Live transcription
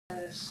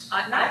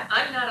I'm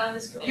not on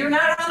this committee. You're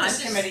not on I'm this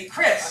just- committee,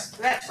 Chris,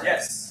 that's right.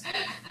 Yes.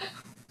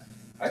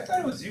 I thought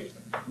it was you.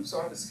 Who's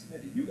on this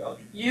committee? You,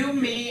 Eldridge? You,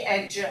 me,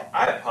 and Jill.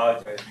 I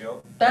apologize,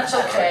 Jill. That's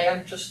okay,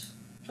 I'm just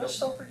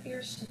over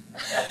here.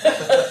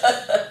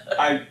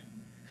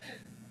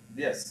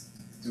 Yes,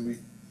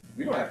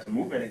 we don't have to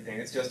move anything,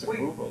 it's just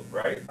approval,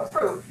 right?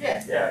 Approved,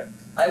 yeah. Yeah.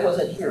 I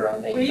wasn't here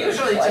on May 1st. We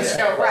usually so I just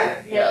can't go right,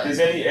 vote. yeah. Is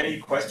any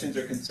questions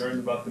or concerns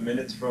about the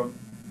minutes from?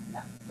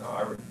 No.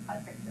 No, I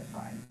think they're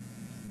fine.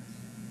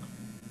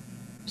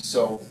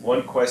 so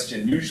one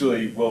question,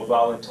 usually we'll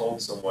volunteer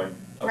someone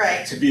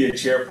Right. to be a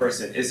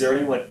chairperson. Is there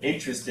anyone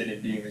interested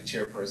in being the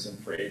chairperson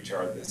for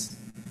HR this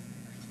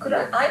I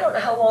don't know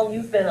how long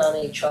you've been on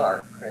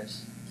HR,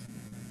 Chris?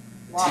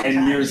 Long 10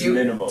 time. years You-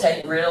 minimum?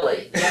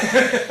 Really?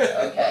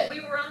 Okay. We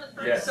were on the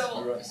first, Yes,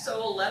 we were.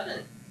 so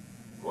 11.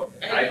 Well,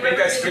 And I you think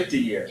ever I been- skipped a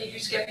year. Did you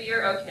skip a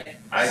year? Okay.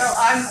 So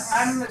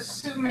I'm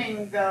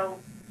assuming though,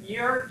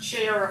 you're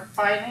chair of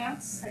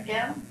finance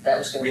again? That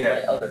was gonna We be my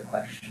have- other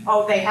question.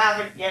 Oh, they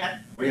haven't yet,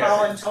 We haven't,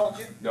 Colin told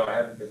you? no, I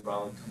haven't been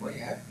volunteering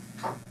yet.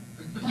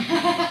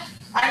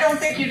 I don't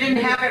think you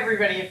didn't have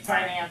everybody at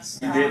finance.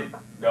 You did,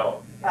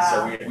 no, so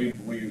uh, we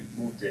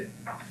moved it.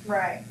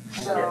 Right,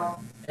 so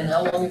And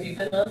how long have you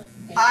been on?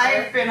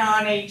 I've been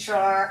on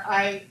HR,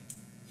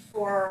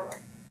 for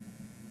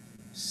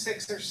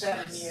 6 or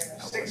 7 years, I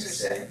 6 wouldn't or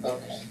say. 7.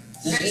 Okay.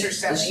 Six or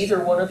seven. Does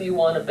either one of you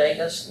want to beg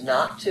us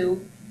not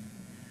to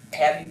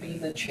have you be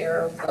the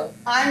chair of the?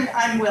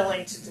 I'm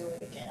willing to do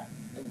it again,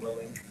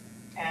 Willing.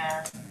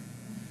 and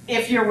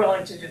if you're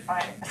willing to do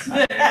finance.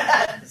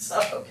 So,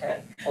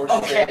 Okay. Motion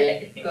okay,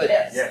 made. Good.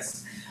 yes,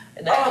 Yes,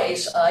 In that Oh.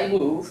 case, I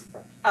move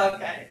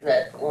okay,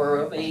 that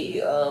Laura be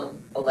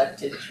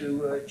elected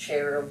to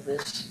chair of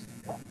this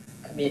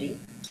committee.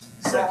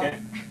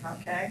 second,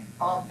 okay,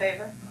 all in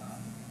favor?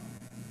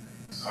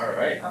 all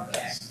right.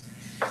 Okay.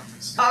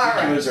 All right.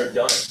 Particulars are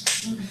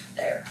done.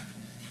 There.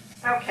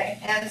 Okay,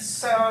 and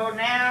so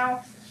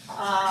now,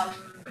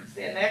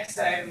 the next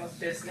item of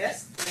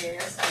business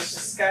is a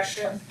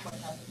discussion,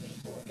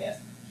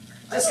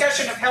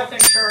 discussion of health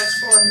insurance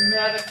for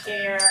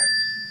Medicare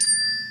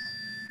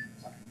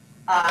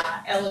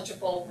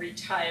eligible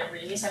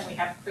retirees, and we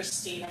have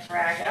Christina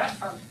Braga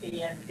from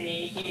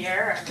BNB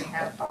here, and we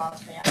have Bob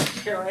Van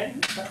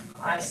Kuren from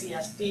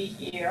ICSD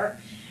here.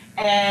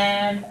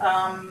 And,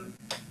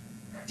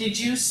 did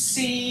you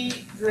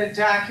see the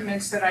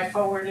documents that I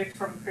forwarded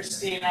from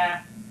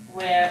Christina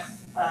with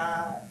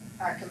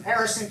a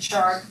comparison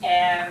chart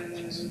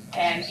and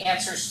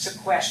answers to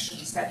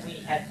questions that we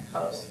had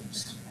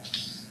posed?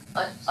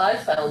 I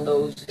found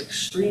those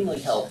extremely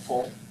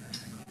helpful.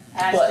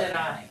 As But- did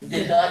I.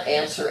 Did not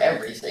answer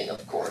everything,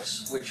 of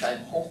course, which I'm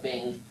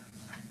hoping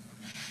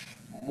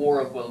more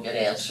of will get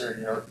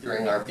answered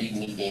during our big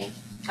meeting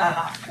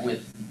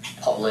with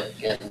public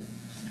and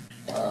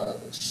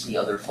the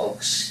other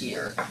folks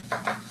here.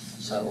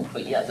 So,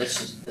 but yeah,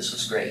 this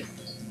is great.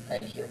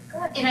 Thank you.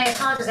 Good, and I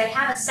apologize, I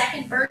have a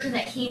second version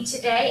that came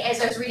today. As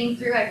I was reading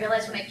through, I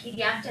realized when I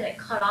PDF'd it, it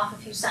cut off a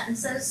few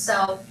sentences,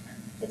 so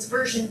it's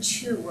version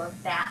 2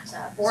 of that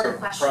board of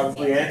questions.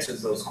 Probably answer.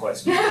 answers those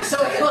questions. So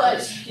it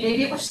could,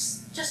 maybe it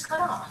was just cut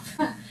off.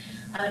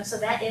 So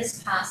that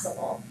is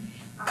possible.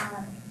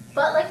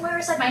 But like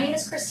Moira said, my name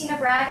is Christina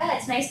Braga.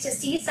 It's nice to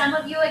see some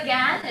of you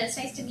again, and it's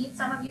nice to meet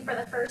some of you for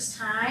the first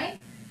time.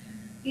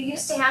 You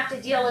used to have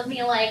to deal with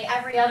me like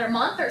every other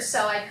month or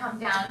so I'd come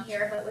down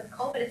here, but with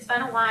COVID it's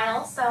been a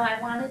while, so I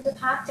wanted to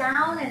pop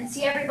down and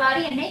see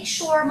everybody and make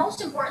sure,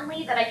 most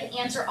importantly, that I can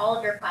answer all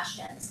of your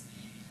questions.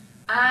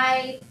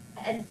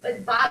 And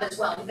Bob as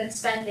well, we've been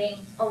spending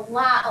a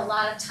lot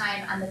of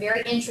time on the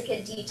very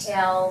intricate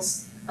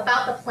details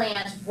about the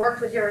plans,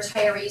 worked with your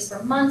retirees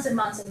for months and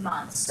months and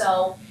months.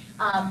 So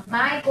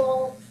my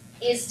goal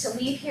is to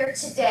leave here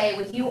today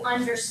with you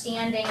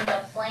understanding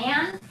the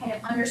plan, kind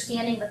of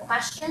understanding the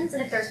questions,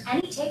 and if there's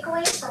any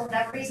takeaways for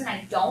whatever reason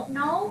I don't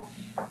know,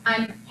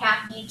 I'm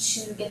happy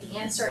to get the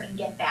answer and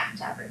get back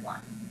to everyone.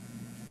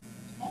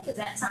 Okay, does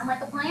that sound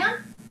like a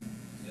plan?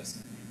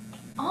 Yes.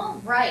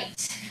 All right,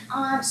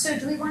 so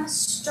do we want to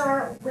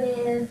start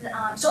with,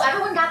 so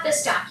everyone got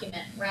this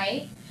document,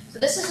 right? So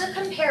this is a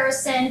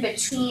comparison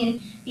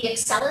between the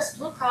Excelis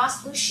Blue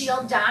Cross Blue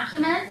Shield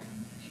document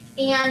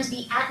and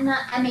the Aetna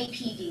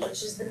MAPD,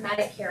 which is the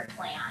Medicare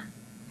plan,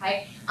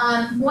 okay?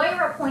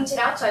 Moira pointed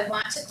out, so I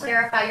want to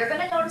clarify, you're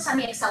gonna notice on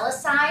the Excelis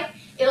side,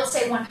 it'll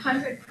say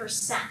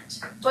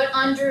 100%, but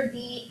under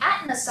the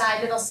Aetna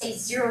side, it'll say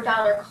 $0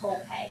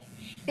 copay.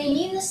 They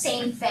mean the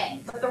same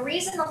thing, but the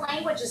reason the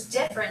language is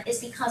different is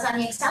because on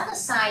the Excelis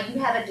side,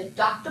 you have a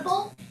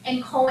deductible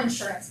and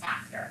co-insurance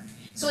after.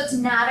 So it's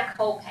not a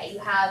copay. You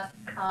have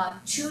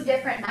 2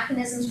 different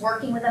mechanisms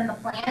working within the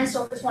plan.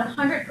 So if it's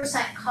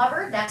 100%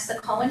 covered, that's the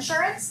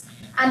co-insurance.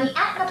 On the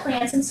Aetna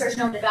plan, since there's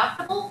no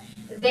deductible,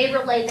 they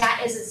relay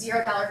that as a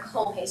 $0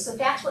 copay. So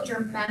that's what your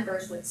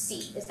members would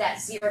see, is that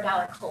 $0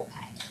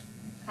 copay.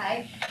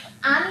 Okay?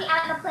 On the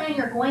Aetna plan,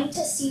 you're going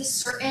to see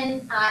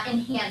certain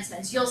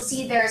enhancements. You'll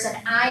see there's an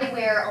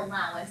eyewear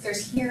allowance,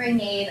 there's hearing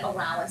aid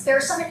allowance. There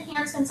are some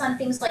enhancements on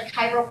things like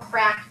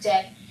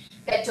chiropractic,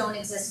 that don't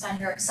exist on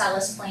your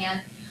Excelis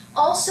plan.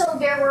 Also,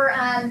 there were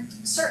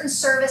certain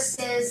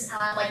services,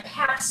 like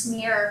Pap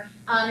smear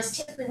is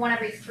typically one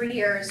every 3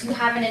 years. You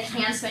have an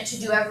enhancement to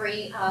do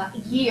every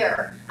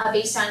year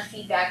based on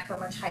feedback from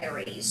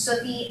retirees. So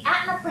the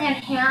Aetna plan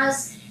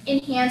has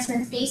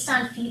enhancements based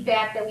on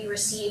feedback that we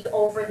received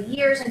over the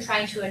years and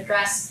trying to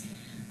address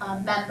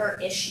member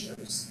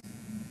issues.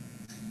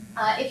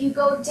 If you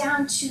go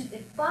down to the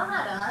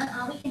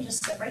bottom, we can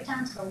just skip right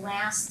down to the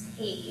last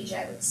page,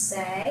 I would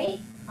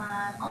say.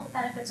 All the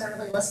benefits are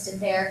really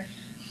listed there.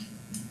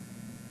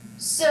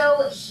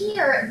 So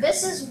here,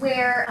 this is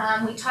where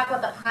we talk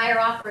about the prior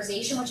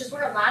authorization, which is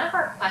where a lot of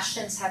our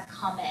questions have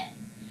come in.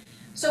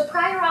 So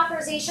prior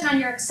authorization on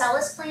your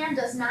Excelis plan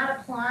does not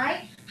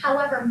apply.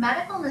 However,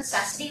 medical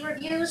necessity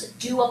reviews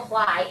do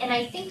apply, and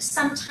I think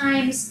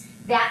sometimes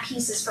that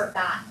piece is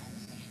forgotten.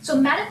 So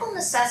medical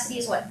necessity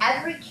is what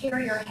every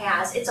carrier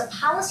has. It's a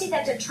policy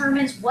that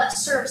determines what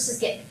services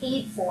get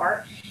paid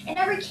for, and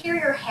every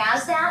carrier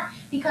has that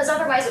because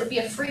otherwise it would be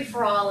a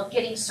free-for-all of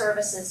getting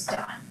services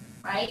done,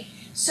 right?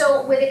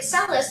 So with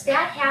Excelis,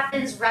 that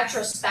happens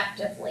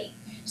retrospectively.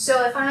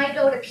 So if I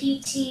go to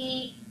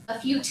PT a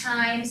few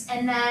times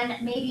and then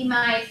maybe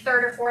my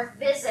third or fourth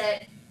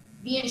visit,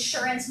 the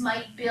insurance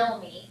might bill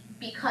me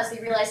because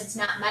they realize it's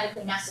not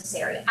medically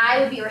necessary. I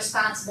would be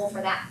responsible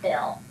for that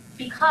bill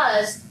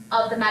because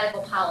of the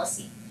medical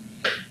policy.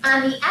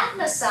 On the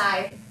Aetna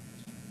side,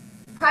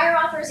 prior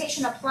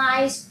authorization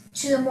applies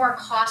to the more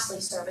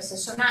costly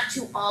services. So not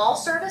to all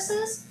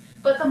services,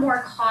 but the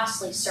more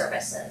costly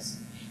services.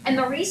 And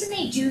the reason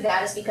they do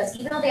that is because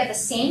even though they have the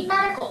same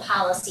medical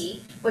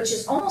policy, which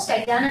is almost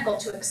identical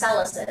to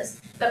Excelis's,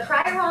 the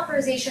prior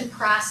authorization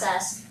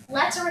process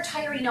lets a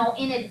retiree know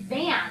in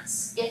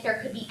advance if there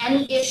could be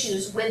any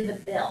issues with the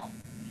bill.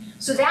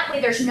 So that way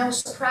there's no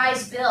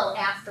surprise bill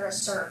after a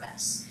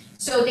service.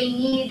 So they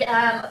need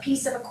a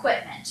piece of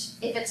equipment.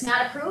 If it's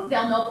not approved,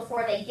 they'll know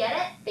before they get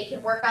it. They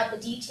can work out the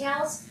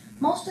details.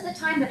 Most of the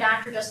time, the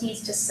doctor just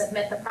needs to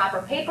submit the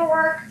proper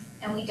paperwork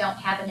and we don't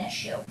have an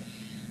issue.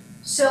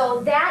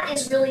 So that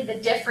is really the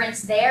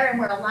difference there and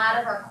where a lot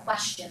of our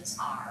questions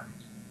are.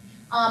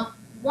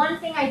 One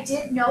thing I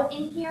did note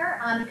in here,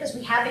 because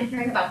we have been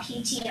hearing about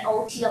PT and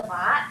OT a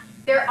lot,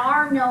 there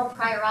are no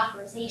prior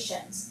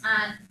authorizations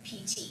on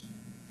PT.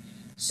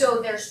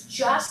 So there's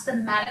just the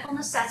medical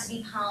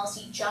necessity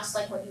policy, just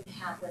like what you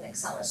have with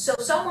Excelis. So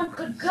someone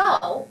could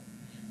go,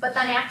 but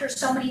then after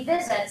so many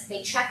visits,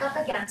 they check up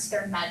against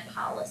their med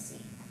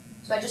policy.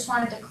 So I just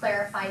wanted to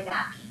clarify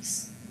that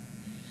piece.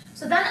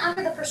 So then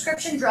under the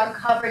prescription drug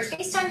coverage,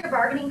 based on your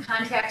bargaining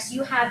contracts,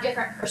 you have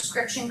different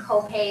prescription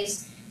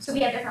copays. So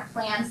we have different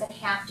plans that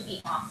have to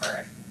be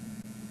offered.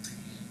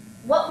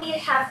 What we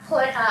have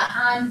put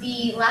on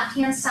the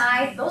left-hand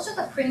side, those are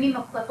the premium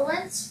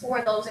equivalents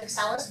for those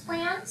Excelis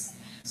plans.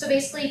 So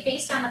basically,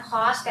 based on the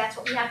cost, that's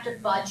what we have to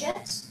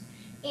budget.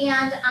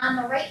 And on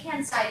the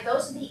right-hand side,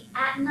 those are the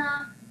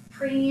Aetna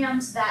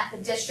premiums that the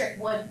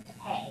district would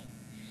pay.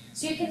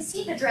 So you can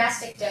see the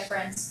drastic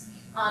difference.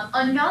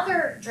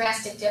 Another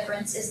drastic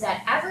difference is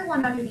that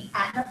everyone under the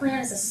Aetna plan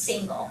is a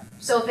single.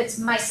 So if it's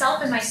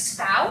myself and my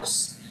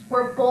spouse,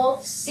 we're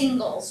both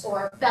singles,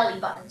 or belly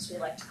buttons, we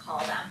like to call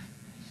them.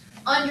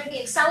 Under the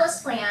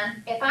Excelis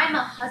plan, if I'm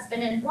a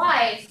husband and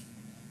wife,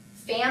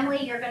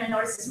 family, you're going to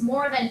notice is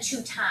more than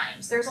 2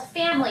 times. There's a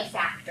family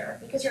factor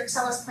because your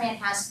Excelis plan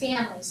has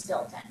families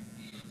built in.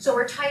 So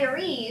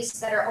retirees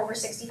that are over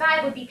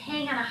 65 would be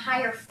paying on a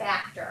higher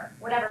factor,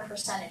 whatever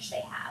percentage they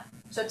have.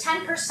 So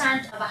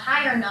 10% of a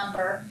higher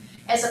number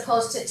as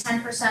opposed to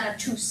 10% of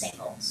 2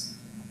 singles.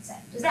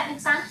 Does that make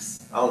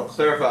sense? I want to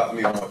clarify for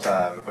me one more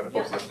time for the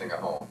folks listening at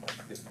home.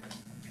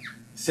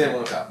 Say it one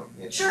more time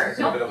for me. Sure. It's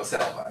a bit of a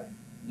soundbite.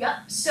 Yep.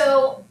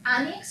 So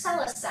on the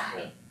Excelis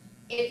side,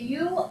 if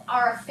you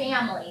are a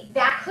family,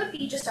 that could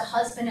be just a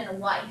husband and a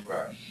wife.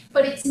 Right.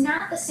 But it's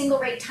not the single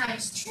rate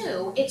times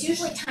 2, it's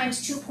usually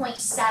times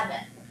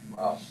 2.7.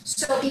 Wow.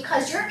 So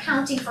because you're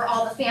accounting for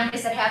all the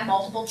families that have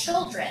multiple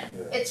children,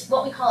 Yeah. it's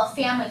what we call a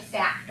family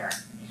factor.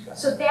 Okay.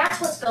 So that's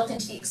what's built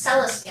into the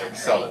Excelis entry.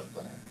 Excelis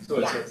plan. So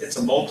it's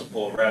a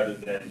multiple rather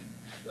than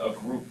a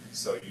group,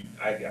 so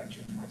I got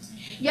you.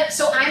 Yep,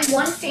 so I'm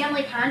one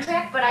family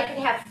contract, but I could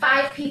have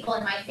 5 people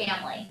in my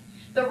family.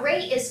 The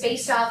rate is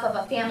based off of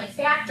a family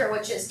factor,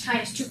 which is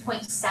times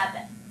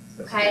 2.7.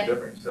 That's Okay. a big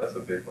difference. That's a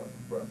big one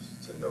for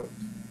us to note.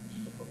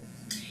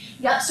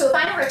 Yep, so if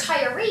I'm a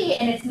retiree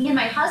and it's me and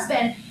my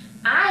husband,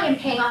 I am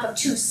paying off of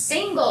 2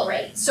 single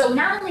rates. So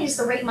not only is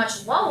the rate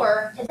much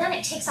lower, and then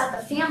it takes out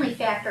the family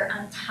factor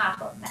on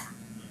top of that.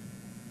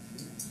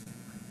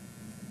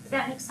 Does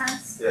that make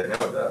sense? Yeah, now it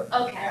does.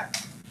 Okay.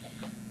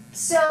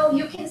 So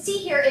you can see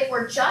here, if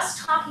we're just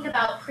talking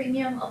about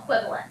premium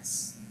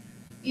equivalents,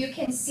 you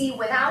can see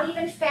without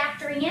even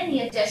factoring in the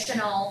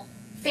additional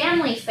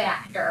family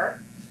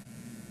factor,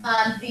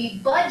 the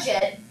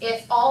budget,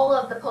 if all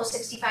of the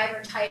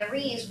post-65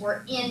 retirees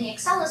were in the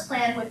Excelis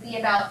plan, would be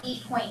about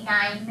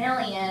 8.9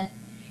 million.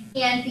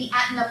 And the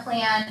Aetna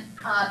plan,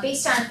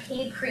 based on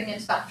paid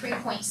premiums, about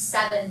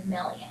 3.7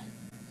 million.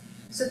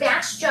 So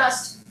that's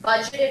just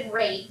budgeted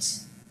rate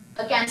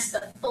against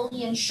the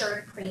fully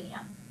insured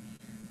premium.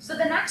 So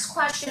the next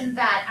question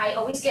that I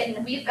always get,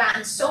 and we've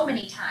gotten so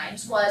many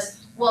times,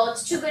 was, well,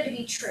 it's too good to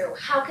be true.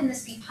 How can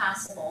this be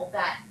possible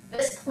that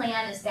this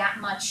plan is that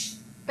much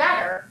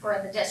better for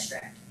the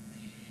district?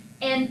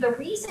 And the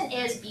reason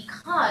is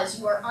because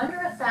you are under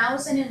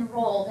 1,000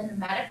 enrolled in the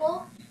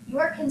medical, you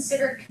are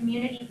considered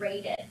community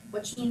rated,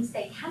 which means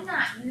they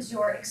cannot use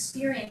your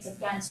experience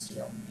against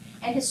you.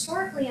 And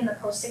historically in the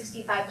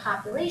post-65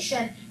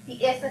 population,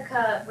 the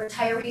Ithaca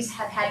retirees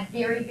have had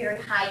very,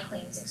 very high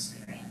claims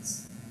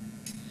experience.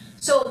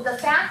 So the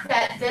fact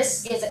that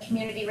this is a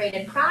community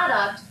rated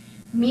product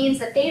means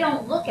that they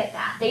don't look at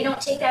that. They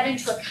don't take that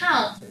into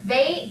account.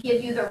 They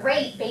give you the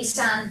rate based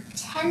on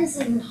tens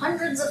and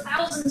hundreds of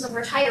thousands of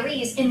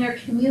retirees in their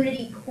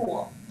community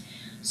pool.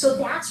 So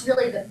that's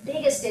really the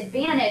biggest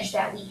advantage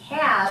that we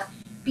have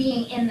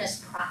being in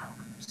this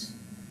product.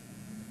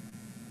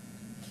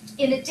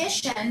 In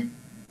addition,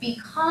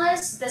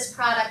 because this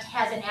product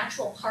has an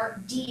actual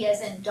Part D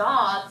as in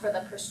dog for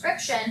the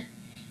prescription,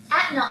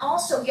 Aetna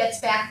also gets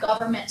back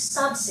government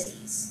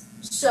subsidies.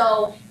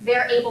 So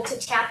they're able to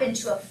tap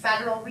into a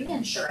federal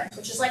reinsurance,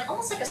 which is like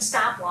almost like a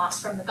stop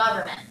loss from the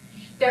government.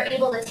 They're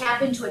able to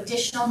tap into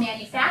additional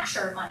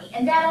manufacturer money,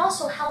 and that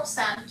also helps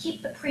them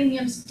keep the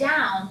premiums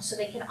down so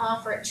they can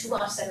offer it to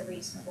us at a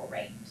reasonable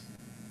rate.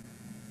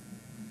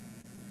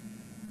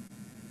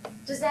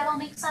 Does that all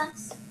make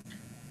sense?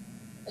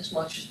 As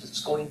much as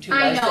it's going to,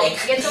 I I know,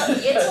 think.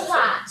 it's a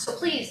lot, so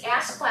please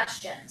ask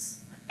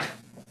questions.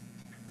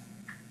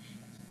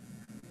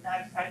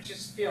 I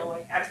just feel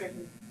like I've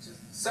been just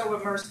so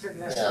immersed in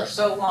this Yeah. for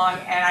so long,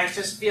 and I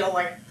just feel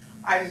like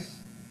I'm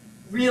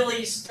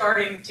really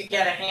starting to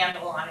get a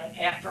handle on it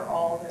after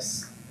all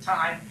this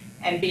time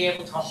and be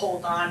able to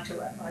hold on to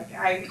it. Like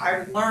I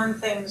would learn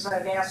things,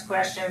 I'd ask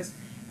questions,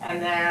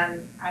 and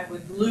then I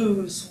would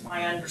lose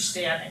my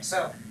understanding.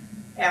 So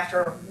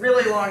after a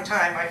really long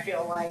time, I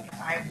feel like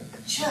I'm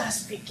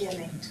just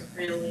beginning to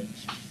really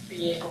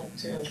be able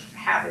to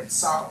have it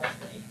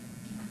solidly.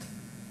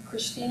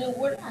 Christina,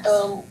 what,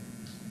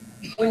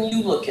 Yes. when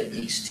you look at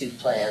these two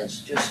plans,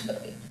 just,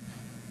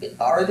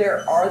 are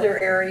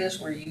there areas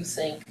where you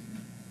think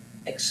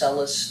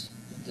Excellus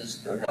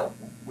does, or no,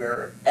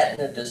 where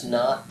Aetna does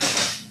not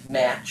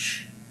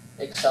match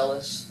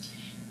Excellus?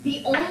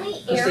 The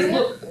only Because they area,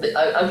 look,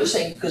 I'm just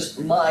saying, because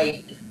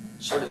my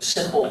sort of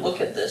simple look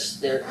at this,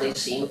 they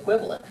seem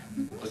equivalent,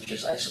 which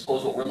is, I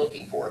suppose, what we're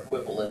looking for,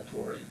 equivalent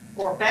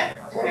Or better.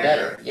 or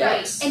better, yeah.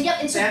 right, and yep,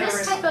 and so Better this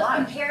is type a of lot.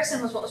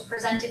 comparison was what was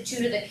presented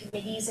to the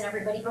committees and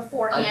everybody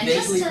beforehand, I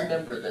just vaguely to,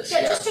 remember this,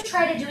 yeah, just to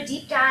try to do a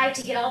deep dive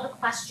to get all the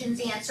questions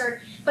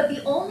answered. But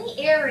the only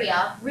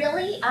area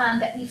really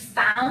that we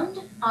found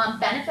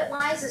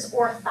benefit-wise is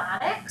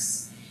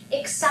orthotics.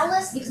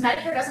 Excellus, because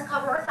Medicare doesn't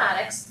cover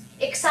orthotics,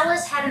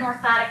 Excellus had an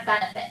orthotic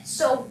benefit.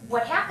 So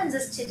what happens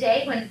is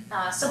today when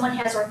someone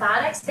has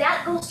orthotics,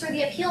 that goes through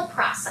the appeal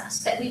process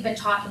that we've been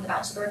talking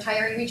about. So the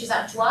retiree reaches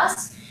out to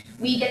us,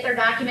 we get their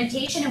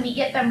documentation, and we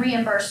get them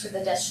reimbursed through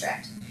the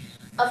district.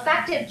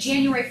 Effective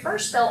January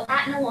 1st though,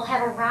 Aetna will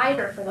have a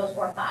rider for those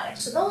orthotics.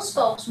 So those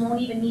folks won't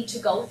even need to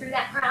go through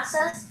that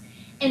process.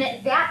 And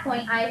at that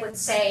point, I would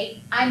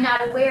say, I'm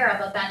not aware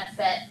of a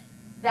benefit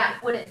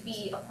that wouldn't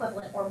be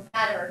equivalent or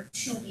better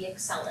to the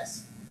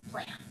Excellus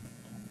plan.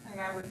 And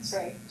I would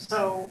say,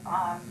 so,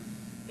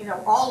 you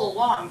know, all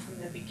along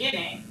from the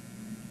beginning,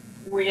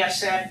 we have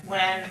said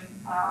when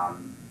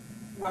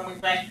we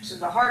went to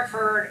the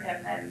Hartford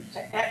and then to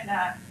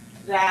Aetna,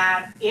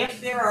 that if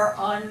there are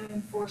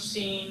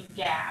unforeseen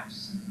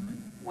gaps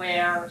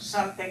where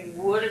something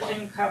would have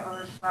been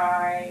covered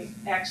by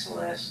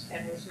Excellus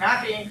and is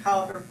not being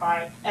covered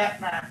by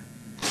Aetna,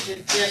 the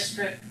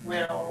district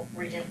will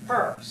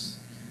reimburse.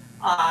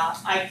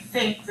 I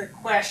think the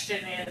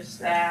question is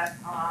that,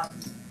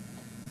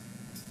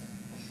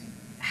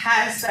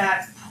 has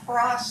that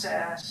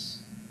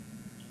process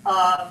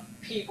of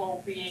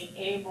people being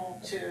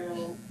able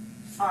to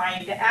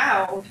find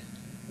out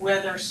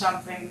whether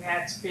something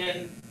that's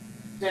been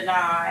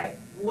denied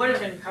would have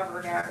been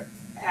covered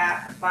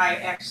by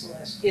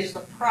Excellus, is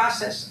the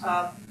process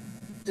of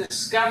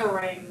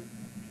discovering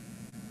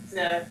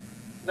the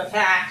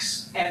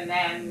facts and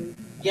then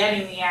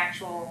getting the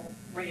actual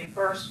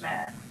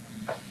reimbursement,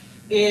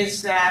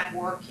 is that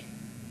working?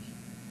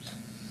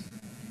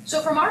 So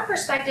from our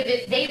perspective,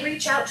 if they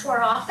reach out to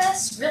our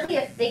office, really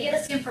if they get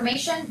us the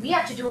information, we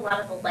have to do a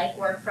lot of the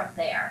legwork from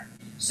there.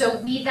 So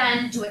we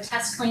then do a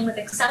test claim with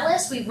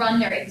Excellus, we run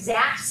their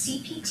exact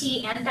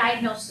CPT and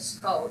diagnosis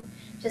code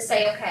to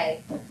say,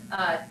 okay,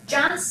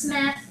 John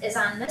Smith is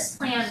on this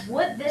plan,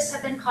 would this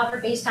have been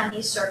covered based on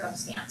these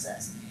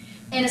circumstances?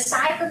 And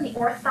aside from the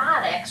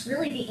orthotics,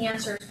 really the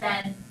answer has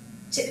been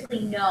typically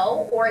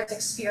no, or it's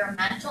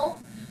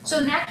experimental. So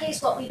in that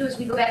case, what we do is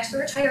we go back to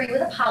the retiree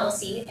with a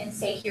policy and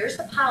say, here's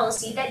the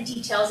policy that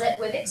details it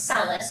with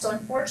Excellus. So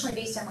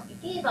unfortunately, based on what you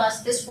gave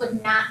us, this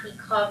would not be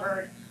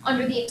covered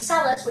under the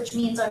Excellus, which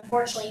means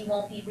unfortunately you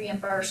won't be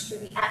reimbursed through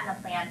the Aetna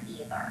plan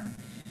either.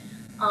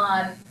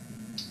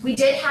 We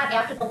did have,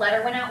 after the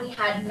letter went out, we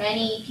had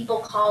many people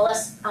call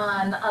us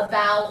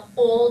about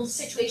old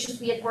situations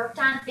we had worked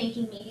on,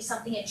 thinking maybe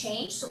something had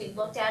changed, so we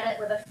looked at it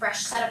with a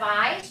fresh set of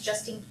eyes,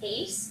 just in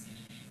case.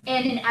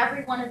 And in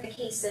every one of the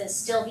cases,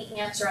 still the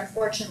answer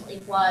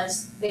unfortunately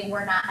was they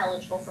were not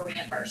eligible for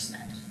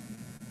reimbursement.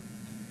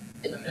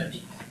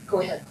 Go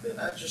ahead.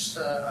 Just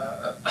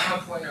a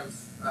point of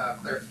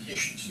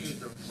clarification too,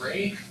 the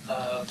rate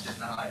of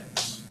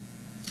denials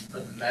for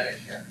the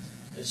Medicare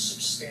is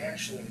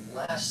substantially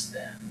less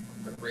than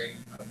the rate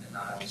of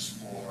denials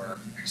for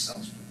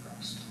Excel's Blue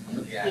Cross.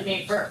 For the You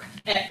mean for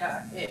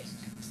Aetna, it's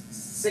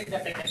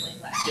significantly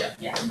less. Yeah.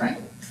 Yeah,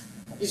 right.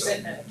 You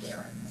said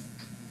Medicare.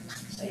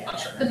 So, yeah. I'm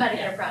sorry. The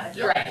Medicare product.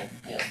 Yeah. Right.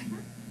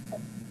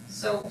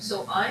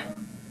 So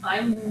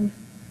I'm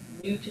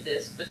new to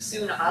this, but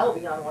soon I'll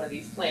be on one of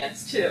these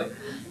plans too.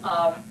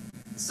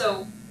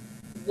 So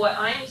what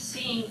I'm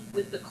seeing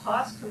with the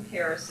cost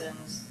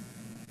comparisons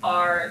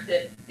are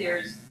that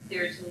there's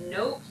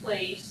no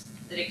place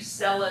that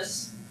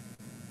Excelis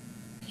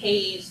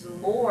pays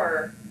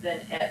more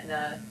than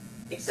Aetna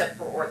except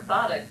for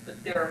orthotics,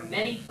 but there are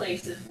many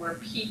places where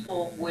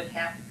people would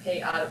have to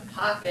pay out of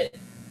pocket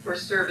for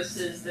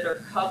services that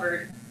are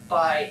covered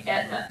by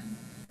Aetna.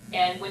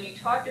 And when you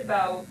talked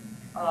about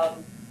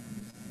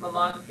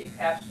mammography,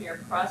 pap smear,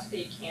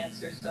 prostate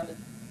cancer,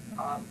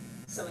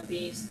 some of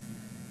these,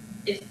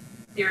 is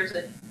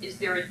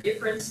there a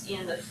difference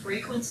in the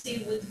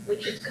frequency with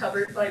which it's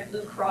covered by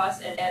Blue Cross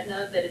and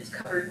Aetna, that it's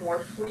covered more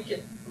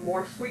frequently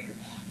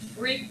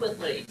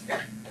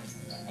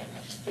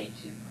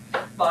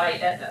by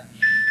Aetna?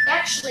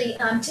 Actually,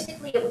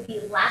 typically it would be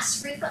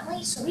less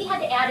frequently, so we had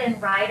to add in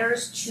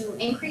riders to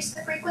increase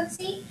the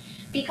frequency,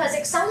 because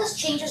Excelis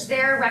changes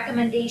their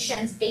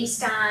recommendations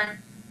based on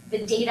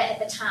the data at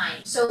the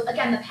time. So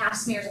again, the pap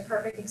smear is a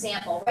perfect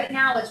example. Right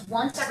now, it's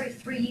once every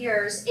 3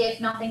 years if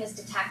nothing is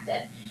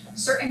detected.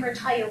 Certain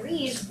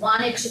retirees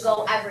wanted to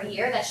go every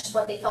year, that's just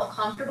what they felt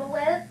comfortable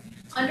with.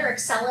 Under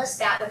Excelis,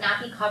 that would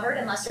not be covered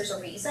unless there's a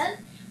reason.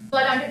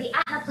 But under the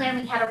Aetna plan,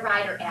 we had a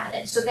rider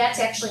added, so that's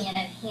actually an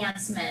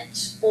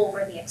enhancement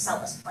over the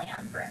Excelis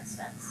plan, for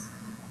instance.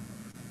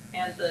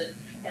 And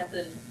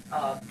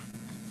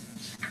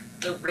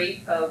the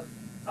rate of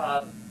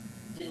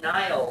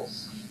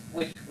denials,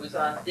 which was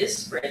on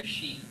this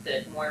spreadsheet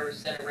that Moira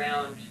sent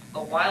around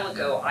a while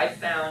ago, I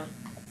found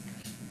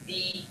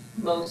the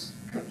most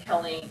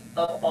compelling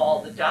of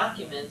all the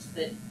documents,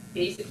 that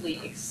basically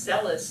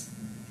Excelis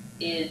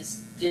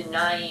is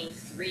denying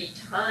 3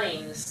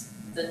 times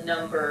the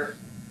number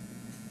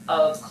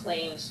of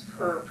claims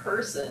per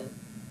person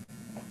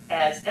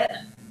as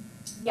Aetna.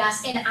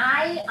 Yes, and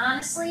I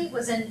honestly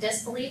was in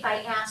disbelief.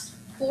 I asked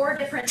 4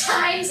 different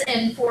times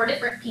and 4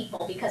 different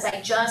people, because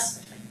I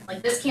just,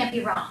 like, this can't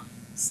be wrong.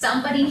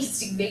 Somebody needs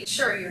to make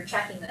sure you're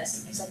checking this.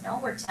 And they said, no,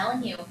 we're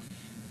telling you,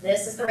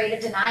 this is the rate of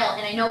denial.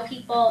 And I know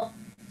people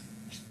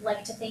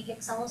like to think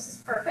Excelis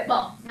is perfect.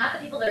 Well, not the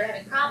people that are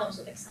having problems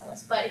with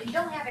Excelis, but if you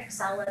don't have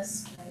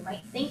Excelis, you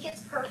might think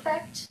it's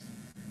perfect.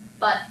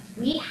 But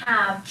we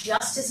have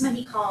just as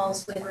many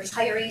calls with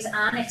retirees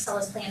on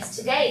Excelis plans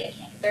today. They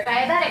can't get their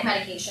diabetic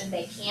medication,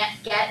 they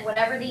can't get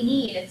whatever they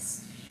need.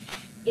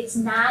 It's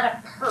not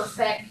a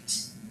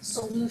perfect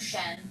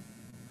solution,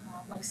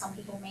 like some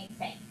people may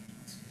think.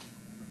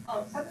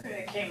 Oh, something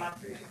that came up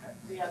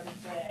the other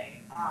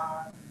day,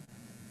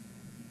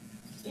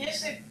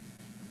 is it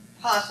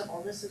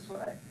possible, this is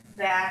what,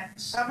 that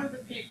some of the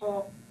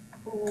people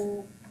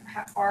who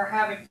are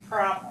having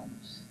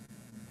problems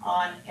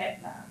on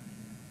Aetna,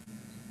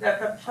 that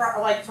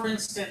like for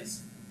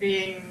instance,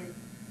 being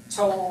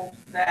told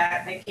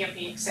that they can't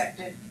be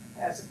accepted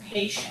as a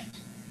patient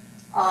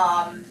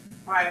by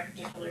a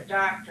particular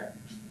doctor,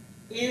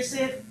 is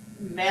it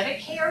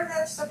Medicare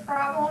that's the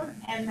problem,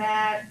 and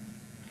that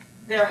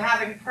they're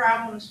having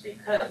problems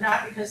because,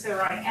 not because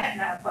they're on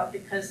Aetna, but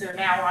because they're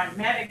now on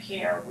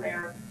Medicare,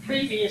 where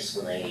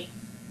previously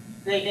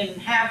they didn't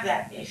have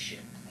that issue?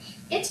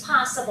 It's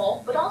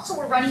possible, but also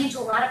we're running into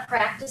a lot of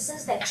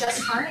practices that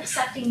just aren't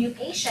accepting new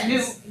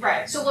patients.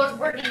 Right. So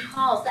we're getting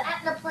calls, the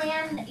Aetna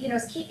plan,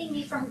 is keeping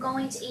me from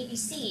going to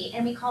ABC,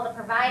 and we call the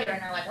provider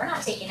and they're like, we're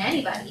not taking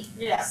anybody.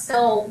 Yeah.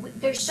 So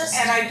there's just.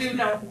 And I do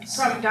know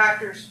some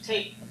doctors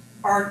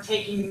are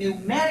taking new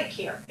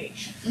Medicare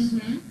patients.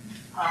 Mm-hmm.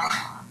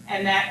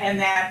 And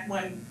that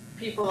when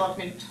people have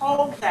been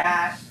told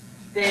that,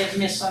 they've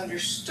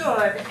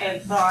misunderstood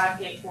and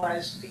thought it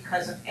was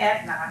because of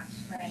Aetna,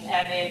 Right.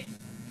 and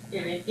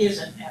it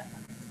isn't Aetna.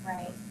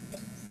 Right.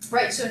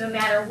 Right, so no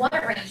matter what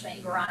arrangement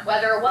you were on,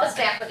 whether it was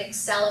back with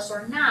Excelis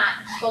or not,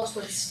 folks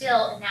would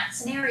still, in that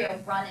scenario,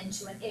 run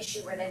into an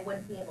issue where they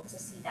wouldn't be able to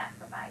see that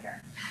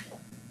provider.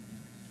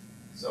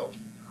 So,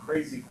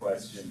 crazy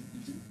question.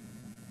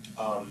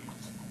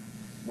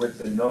 With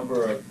the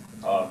number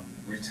of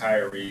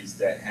retirees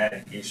that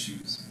had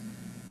issues,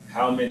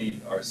 how many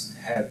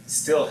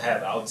still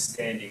have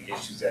outstanding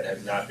issues that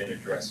have not been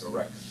addressed or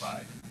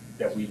rectified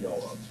that we know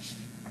of?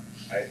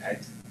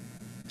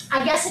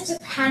 I guess it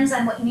depends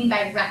on what you mean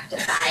by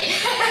rectified.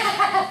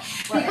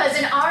 Because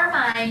in our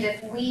mind,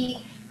 if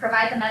we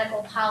provide the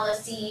medical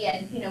policy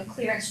and,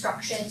 clear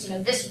instructions,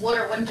 this would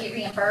or wouldn't be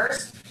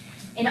reimbursed.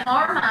 In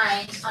our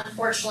mind,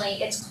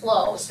 unfortunately, it's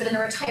closed, but in the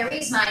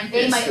retiree's mind,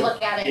 they Yeah, might so-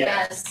 look at it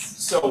yeah. as,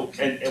 So,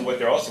 and what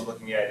they're also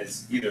looking at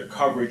is either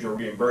coverage or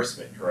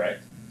reimbursement,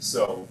 correct?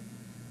 So,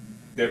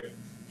 there,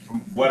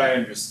 from what I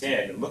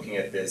understand, and looking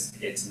at this,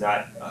 it's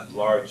not a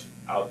large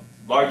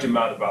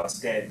amount of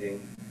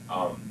outstanding,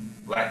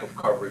 lack of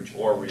coverage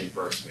or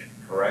reimbursement,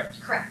 correct?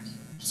 correct.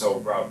 So,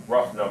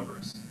 rough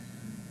numbers.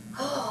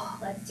 Oh,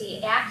 let's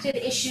see, active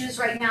issues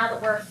right now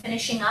that we're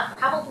finishing up,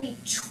 probably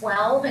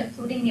 12,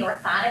 including the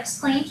orthotics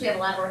claims. We have a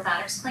lot of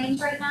orthotics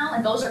claims right now,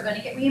 and those are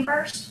gonna get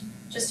reimbursed,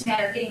 just a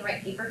matter of getting the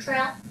right paper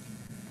trail.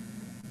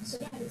 So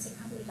yeah, I would say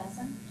probably a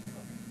dozen.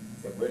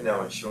 And we're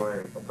now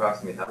insuring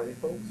approximately how many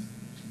folks?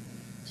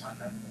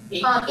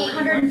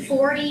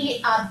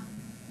 840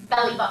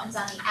 belly buttons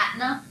on the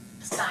Aetna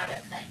side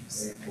of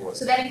things.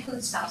 So that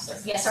includes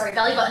spouses. Yeah, sorry,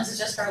 belly buttons is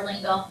just our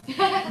lingo.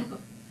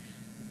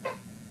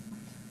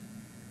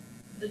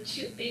 The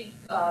two big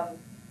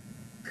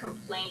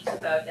complaints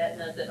about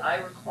Aetna that I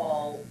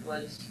recall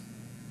was,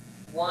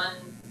 one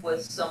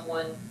was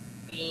someone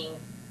being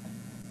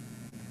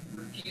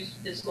refused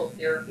physical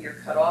therapy or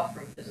cut off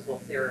from physical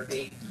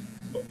therapy.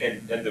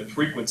 And the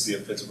frequency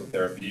of physical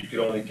therapy, you could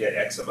only get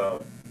X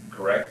amount,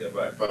 correct? If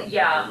I'm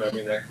Yeah.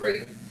 remembering that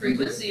correctly?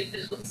 Frequency of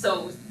physical,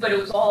 but it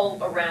was all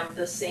around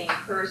the same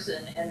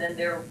person, and then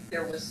there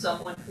was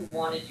someone who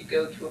wanted to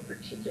go to a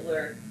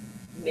particular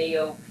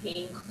Mayo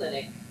pain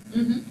clinic.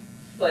 Mhm.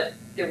 But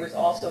there was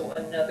also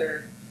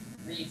another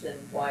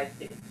reason why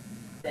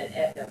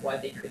why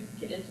they couldn't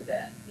get into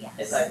that,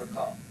 as I Yes,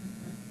 recall.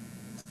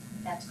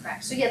 that's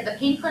correct. So yeah, the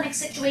pain clinic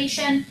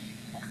situation,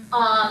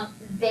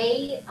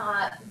 they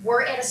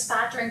were at a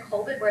spot during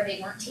COVID where they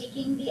weren't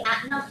taking the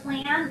Aetna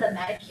plan, the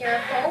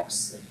Medicare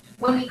folks.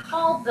 When we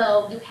called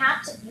though, you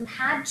had to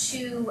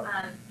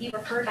be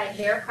referred by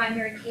their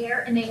primary care,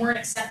 and they weren't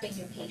accepting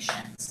new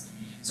patients.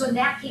 So in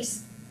that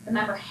case, the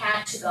member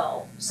had to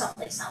go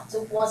someplace else,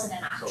 it wasn't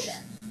an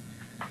option.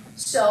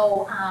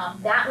 So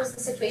that was the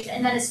situation,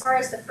 and then as far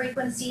as the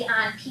frequency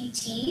on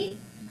PT,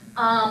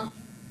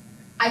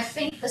 I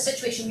think the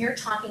situation you're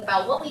talking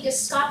about, what we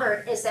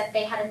discovered is that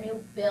they had a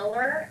new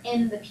biller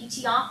in the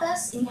PT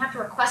office, and you have to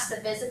request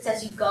the visits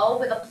as you go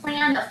with a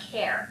plan of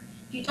care.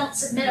 If you don't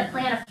submit a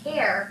plan of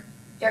care,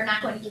 they're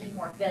not going to give you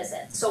more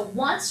visits. So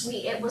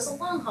it was a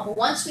long haul, but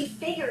once we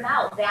figured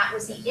out that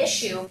was the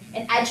issue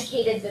and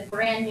educated the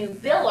brand new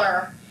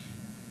biller,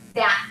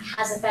 that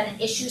hasn't been an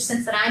issue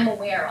since that I'm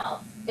aware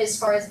of, as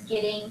far as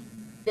getting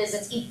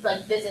visits,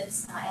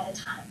 visits at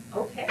a time.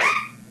 Okay,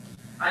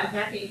 I'm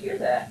happy to hear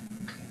that.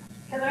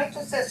 Can I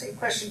just ask you a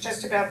question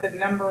just about the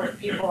number of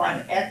people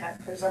on Aetna?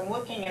 Because I'm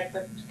looking at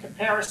the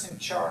comparison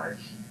chart,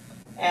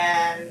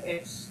 and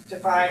it's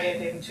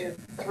divided into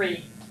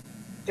 3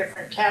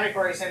 different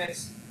categories, and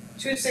it's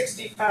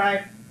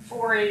 265,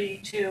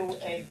 482,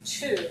 and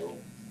 2.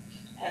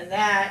 And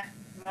that,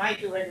 my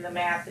doing the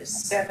math, is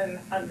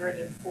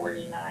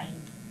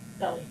 749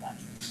 belly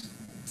buttons.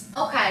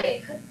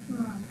 Okay,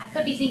 I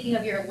could be thinking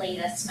of your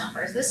latest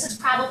numbers. This is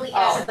probably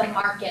as of the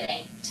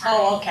marketing time.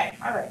 Oh, okay,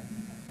 all right.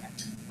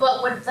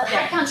 But what the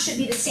head count should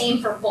be the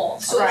same for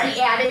both. So if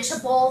we added to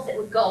both, it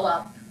would go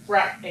up.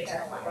 Right,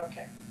 exactly,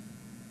 okay.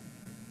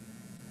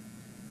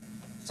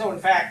 So in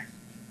fact,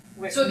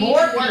 with So it'd be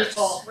more even worse,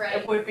 people, right.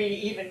 it would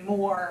be even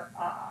more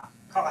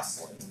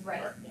costly.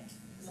 Right. Or, yeah,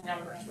 the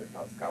numbers would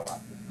both go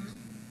up.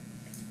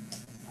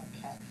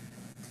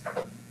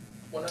 Okay.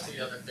 One of the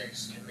other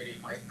things the committee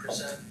might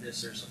present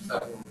is there's a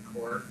federal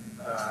report,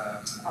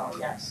 Oh,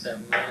 yes. that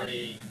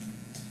really,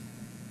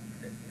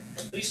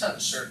 at least on the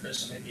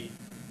surface, maybe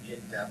in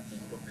depth a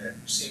little bit,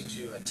 seem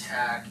to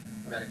attack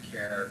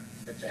Medicare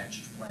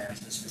Advantage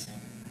plans as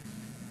being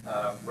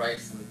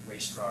rife with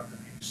waste drug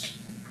abuse.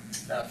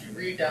 Now, if you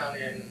read down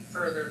in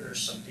further, there's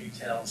some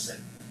details that,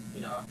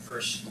 at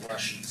first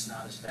blush, it's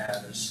not as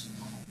bad as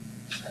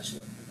what you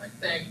might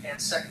think. And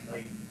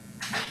secondly,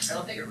 I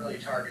don't think it really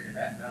targeted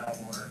Aetna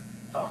or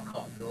found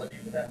culpability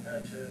with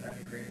Aetna to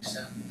any great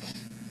extent.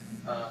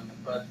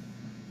 But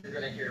you're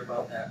gonna hear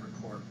about that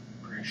report,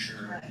 pretty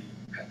sure,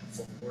 at the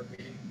full board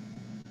meeting.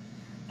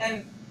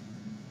 And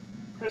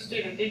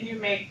Christina, didn't you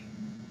make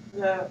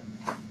give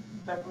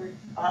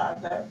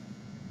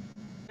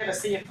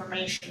us the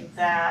information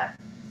that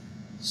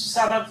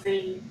some of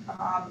the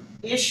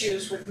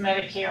issues with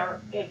Medicare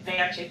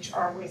Advantage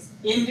are with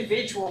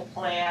individual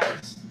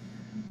plans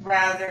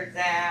rather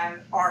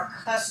than our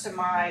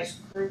customized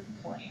group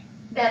plan?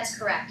 That's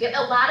correct.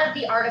 A lot of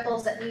the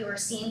articles that we were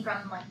seeing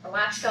from the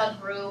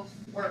Watchdog group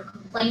were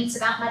complaints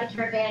about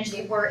Medicare Advantage,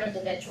 they were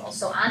individuals.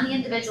 So on the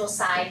individual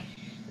side,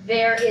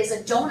 there is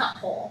a donut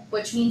hole,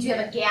 which means you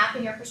have a gap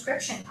in your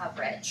prescription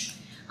coverage.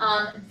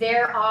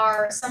 There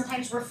are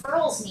sometimes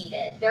referrals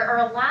needed. There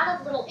are a lot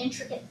of little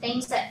intricate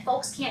things that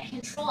folks can't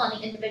control on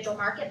the individual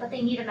market, but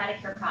they need a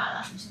Medicare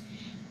product.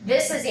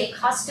 This is a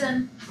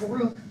custom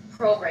group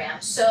program.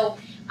 So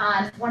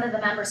one of the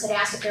members had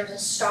asked if there was a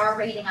star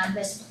rating on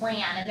this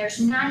plan, and there's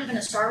not even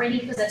a star rating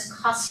because it's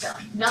custom.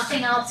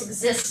 Nothing else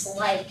exists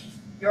like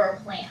your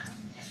plan.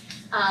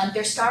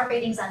 Their star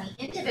ratings on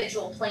the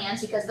individual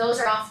plans, because those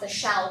are off the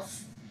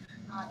shelf,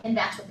 and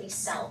that's what they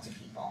sell to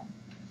people.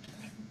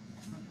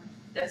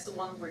 That's the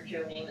one where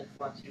Joe Namath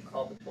wants you to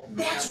call the toll-free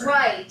That's number.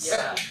 right.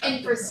 Yeah.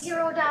 And for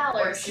 $0.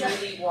 Or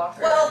Julie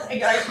Walker. Well,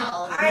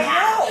 Oh, I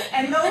know,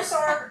 and those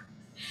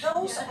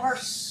are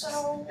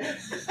so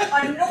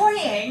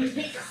annoying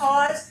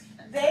because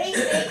they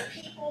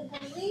make people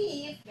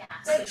believe Yes,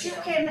 that you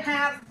can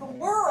have the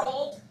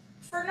world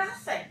for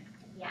nothing,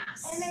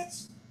 yes. and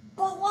it's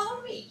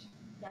baloney.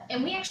 Yeah,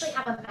 and we actually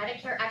have a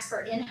Medicare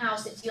expert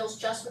in-house that deals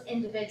just with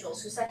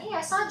individuals who said, hey,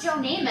 I saw Joe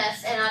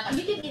Namath, and can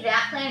you give me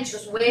that plan? And she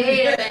goes, wait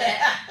a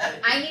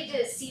minute, I need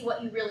to see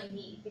what you really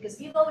need, because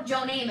if you go with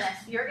Joe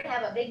Namath, you're gonna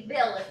have a big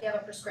bill if you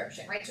have a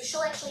prescription, right? So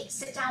she'll actually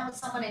sit down with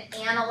someone and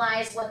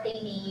analyze what they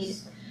need,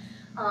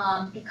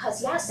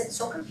 because yes, it's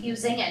so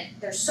confusing, and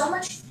there's so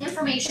much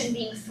information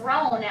being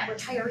thrown at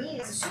retirees.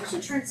 As soon as you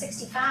turn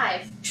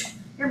 65,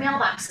 your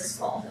mailbox is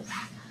full.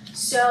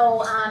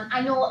 So,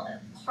 I know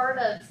part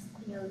of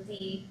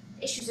the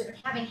issues that they're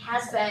having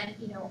has been,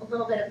 a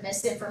little bit of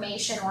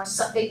misinformation, or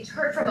they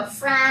heard from a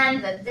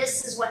friend that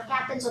this is what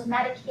happens with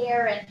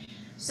Medicare, and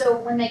so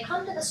when they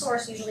come to the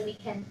source, usually we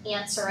can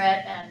answer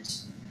it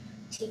and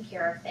take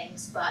care of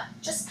things, but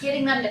just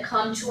getting them to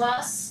come to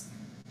us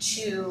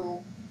to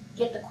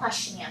get the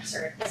question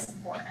answered is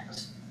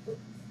important.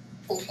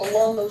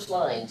 Along those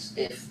lines,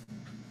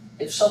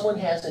 if someone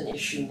has an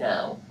issue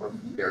now, or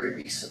very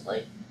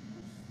recently,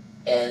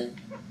 and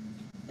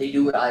they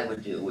do what I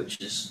would do, which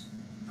is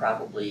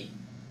probably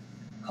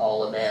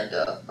call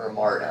Amanda or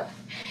Marta,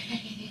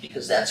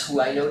 because that's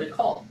who I know to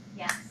call.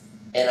 Yes.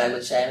 And I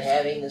would say, I'm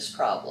having this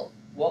problem.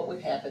 What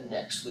would happen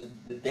next? Would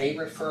they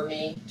refer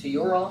me to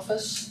your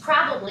office?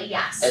 Probably,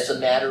 yes. As a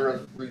matter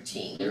of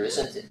routine? There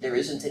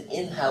isn't an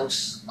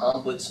in-house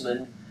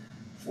ombudsman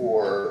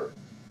for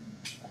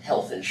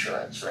health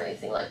insurance or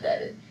anything like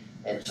that.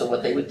 And so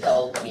what they would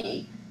tell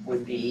me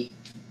would be,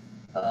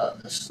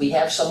 we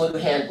have someone who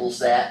handles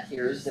that,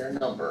 here's their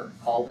number,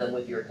 call them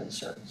with your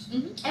concerns.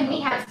 And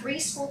we have 3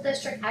 school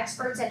district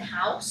experts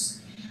in-house,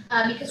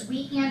 because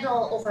we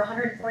handle over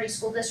 140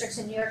 school districts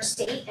in New York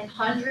State and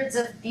hundreds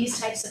of these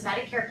types of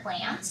Medicare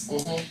plans.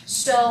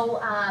 So,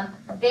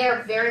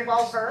 they're very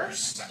well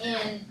versed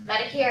in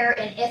Medicare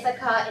and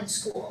Ithaca and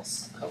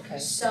schools. Okay.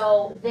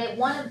 So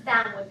one of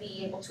them would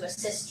be able to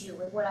assist you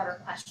with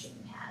whatever question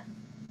you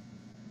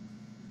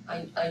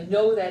had. I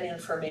know that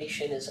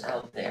information is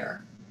out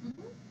there. Mhm.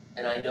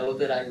 And I know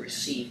that I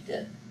received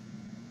it.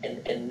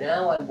 And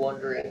now I'm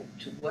wondering,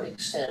 to what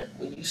extent,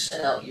 when you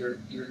sent out your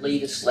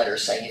latest letter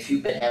saying, if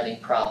you've been having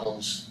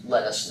problems,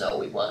 let us know,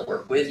 we wanna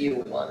work with you,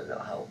 we wanna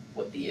know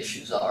what the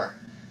issues are.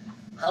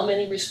 How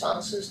many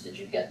responses did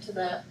you get to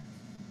that?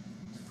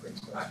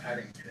 I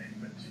didn't get any,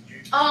 but did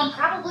you?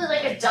 Probably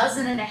like a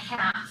dozen and a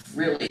half.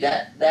 Really,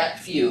 that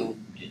few,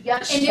 Yeah,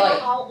 and they were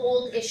despite, all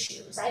old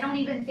issues. I don't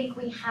even think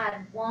we had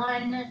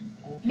one,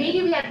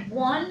 maybe we had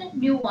one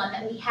new one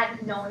that we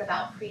hadn't known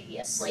about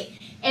previously.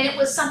 And it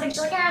was something, she's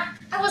like,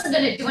 I wasn't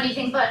gonna do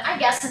anything, but I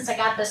guess since I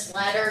got this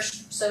letter,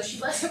 so she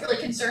wasn't really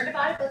concerned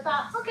about it, but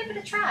thought, I'll give it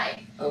a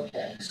try.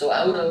 okay, so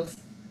out of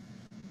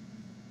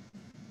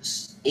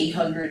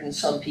 800 and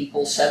some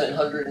people,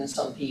 700 and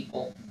some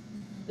people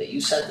that you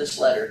sent this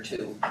letter to,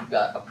 you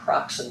got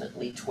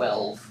approximately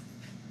 12.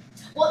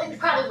 Well,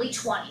 probably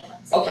 20,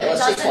 let's say, Okay, a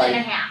let's say dozen 20.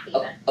 and a half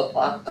even.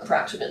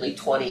 Approximately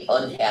 20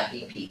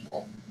 unhappy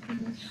people.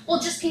 Well,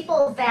 just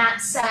people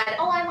that said,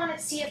 I wanted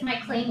to see if my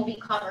claim will be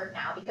covered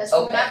now, because for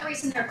Okay. whatever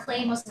reason their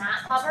claim was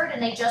not covered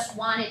and they just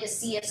wanted to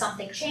see if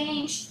something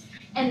changed.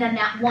 And then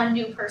that one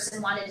new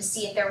person wanted to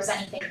see if there was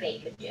anything they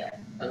could do.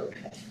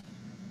 Okay.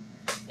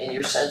 And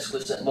your sense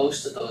was that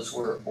most of those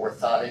were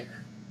orthotic?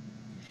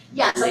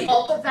 Yes, so Related.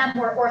 both of them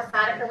were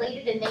orthotic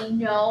related, and they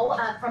know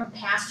from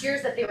past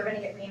years that they were gonna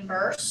get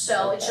reimbursed.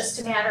 So it's Okay. just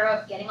a matter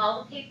of getting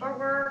all the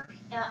paperwork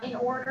in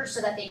order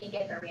so that they can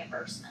get their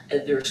reimbursement.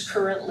 And there's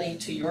currently,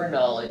 to your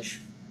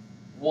knowledge,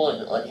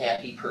 one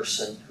unhappy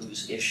person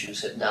whose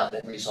issues have not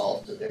been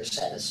resolved to their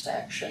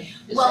satisfaction?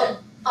 Is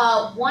Well,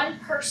 one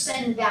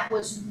person that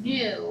was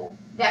new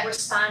that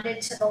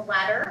responded to the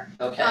letter.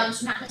 that, okay,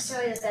 So not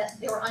necessarily that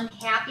they were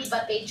unhappy,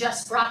 but they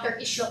just brought their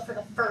issue up for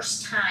the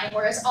first time,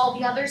 whereas all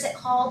the others that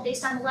called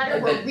based on the letter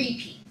Have were been-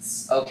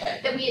 repeats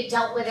okay. that we had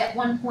dealt with at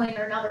one point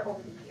or another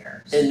over the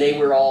years. And they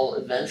were all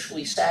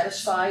eventually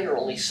satisfied, or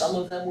only some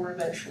of them were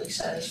eventually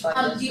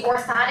satisfied? The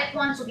orthotic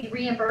ones would be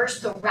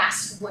reimbursed, the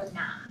rest would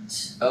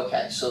not.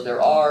 Okay, so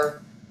there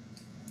are,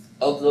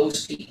 of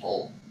those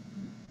people,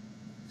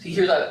 see,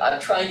 here's,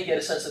 I'm trying to get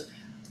a sense of,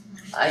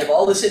 I have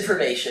all this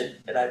information,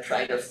 and I'm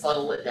trying to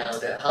funnel it down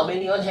to how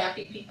many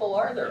unhappy people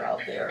are there out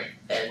there?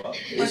 And But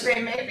is,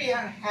 they may be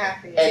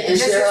unhappy. and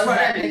is This there what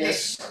I-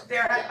 unhappiness?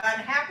 Their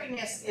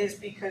unhappiness is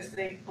because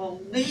they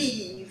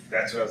believe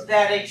That's what I was,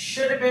 that it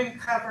should have been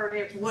covered,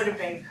 it would have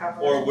been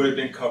covered. or would have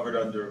been covered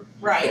under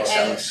Right, Blue Cross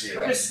and Blue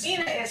Shield.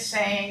 Christina is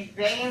saying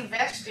they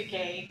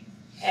investigate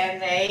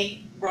and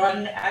they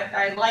run,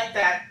 I like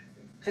that,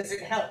 because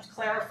it helped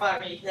clarify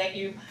me, that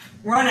you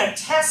run a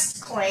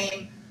test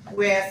claim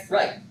with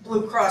Right,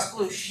 Blue Cross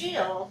Blue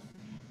Shield,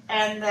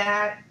 and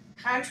that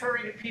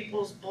contrary to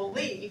people's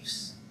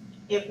beliefs,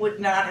 it would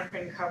not have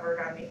been covered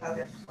on the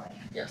other plan.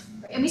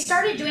 And we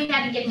started doing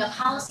that and getting a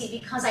policy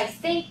because I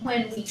think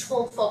when we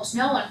told folks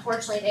no,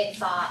 unfortunately, they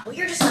thought, well,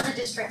 you're just on the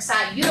district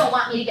side, you don't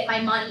want me to get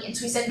my money. And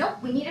so we said, nope,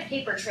 we need a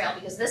paper trail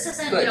because this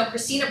isn't, Good.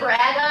 Christina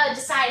Braga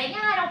deciding,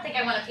 I don't think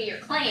I wanna pay your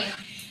claim.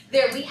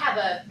 There, we have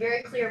a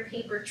very clear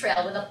paper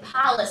trail with a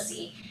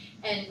policy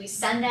and we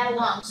send that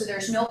along, so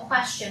there's no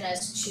question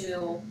as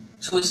to,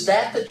 so is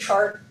that the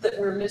chart that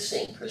we're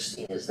missing,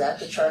 Christine? Is that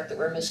the chart that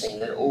we're missing,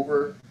 that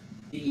over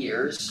the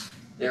years,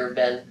 there have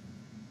been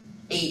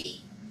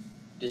 80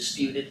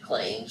 disputed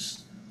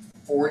claims,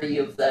 40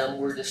 of them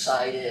were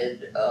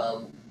decided,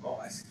 Oh,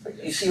 I see.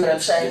 you see what I'm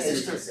saying? Yes,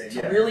 Is what you're saying, to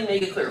yeah. really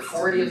make it clear,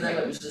 40 of them,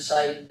 it was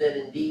decided that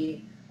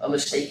indeed a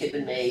mistake had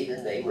been made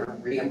and they were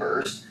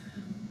reimbursed.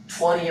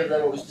 20 of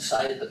them, it was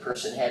decided the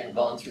person hadn't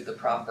gone through the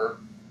proper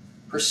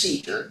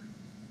procedure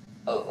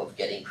of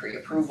getting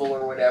pre-approval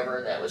or whatever,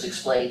 and that was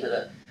explained to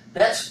them.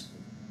 That's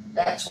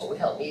what would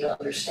help me to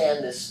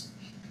understand this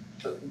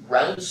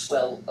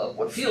groundswell of,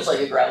 what feels like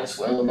a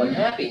groundswell of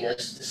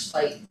unhappiness,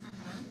 despite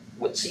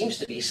what seems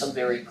to be some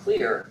very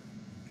clear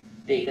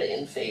data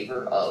in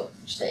favor of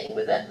staying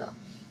with Aetna,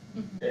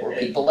 or And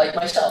people like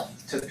myself.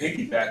 to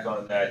piggyback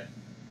on that,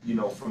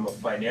 from a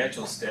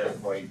financial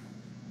standpoint,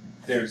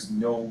 there's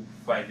no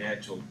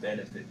financial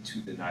benefit to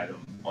deny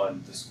them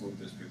on the school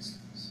district's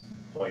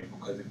point,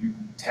 because if you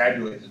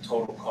tabulate the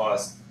total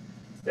cost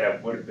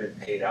that would have been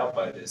paid out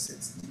by this,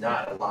 it's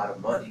not a lot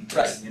of money.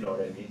 Right. You know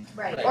what I mean?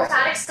 right, Right.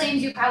 orthotics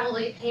claims you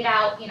probably paid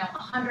out,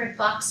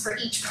 $100 for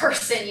each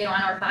person,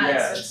 on orthotics,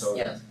 Yeah, so so.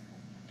 Yeah.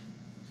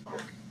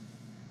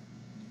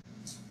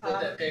 But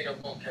that data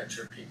won't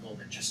capture people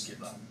that just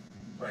give up,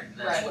 right? And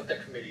that's Right. what the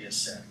committee has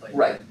said, like,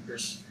 Right.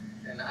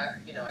 and I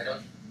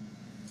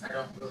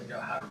don't really know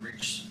how to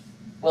reach.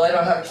 Well, I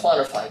don't know how to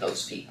quantify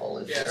those people,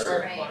 if Yeah, it's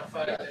they're, hard to Right.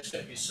 quantify it, there's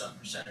gonna be some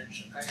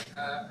percentage.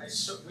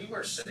 We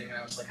were sitting and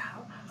I was like,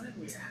 how did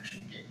we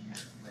actually get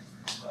here? Like,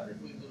 how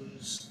did we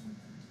lose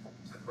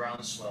the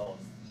groundswell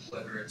of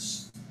whether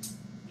it's,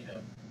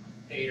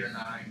 8 or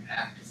 9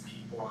 active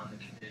people on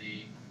the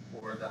committee,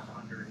 or the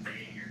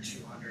 180 or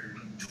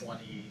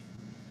 220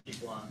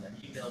 people on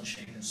the email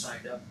chain that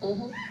signed up,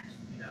 Mhm.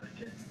 to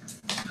get,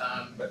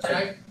 But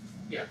and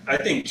I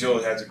think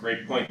Joe has a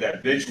great point,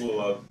 that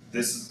visual of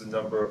this is the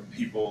number of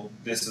people,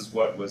 this is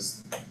what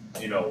was,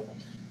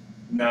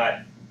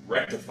 not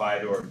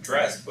rectified or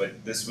addressed,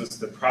 but this was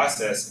the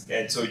process,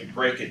 and so you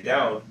break it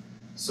down,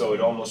 so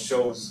it almost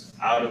shows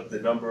out of the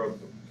number of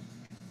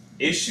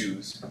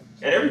issues,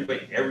 and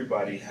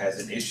everybody has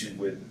an issue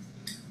with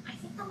I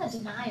think on the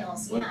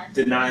denials, with yeah.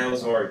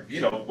 denials or,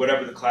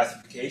 whatever the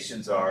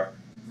classifications are,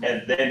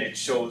 and then it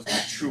shows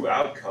the true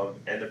outcome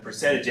and the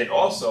percentage, and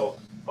also,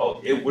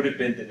 it would have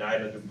been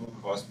denied under Blue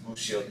Cross Blue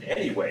Shield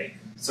anyway,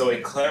 so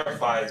it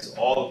clarifies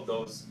all of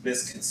those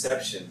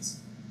misconceptions.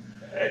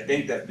 I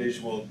think that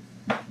visual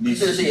needs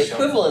to there's be the shown.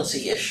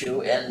 equivalency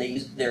issue and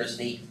there's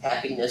the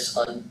happiness,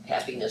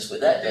 unhappiness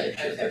with Aetna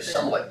issue, they're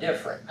somewhat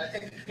different. I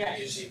think the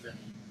committee's even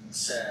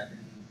said,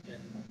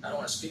 and I don't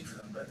wanna speak for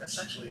them, but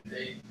essentially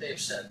they've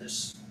said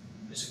this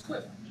is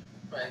equivalent,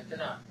 right? They're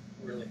not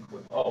really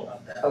equivalent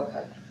about that.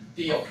 Okay.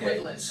 The Okay.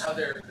 equivalence, how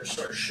they're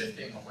sort of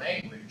shifting the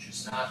language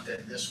is not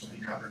that this will be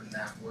covered and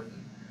that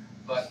wouldn't,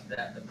 but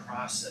that the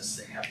process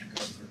they have to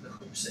go through, the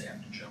hoops they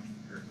have to jump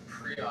through, the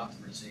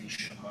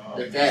pre-authorization.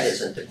 That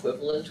isn't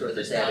equivalent, or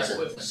It's that not isn't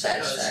equivalent because-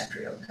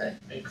 satisfactory, okay?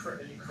 And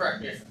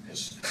correct me if,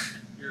 because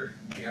you're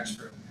the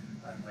expert,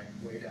 I'm like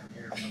way down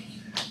here from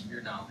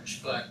your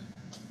knowledge, but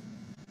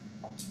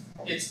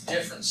it's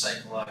different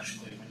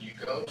psychologically when you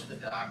go to the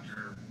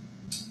doctor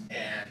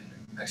and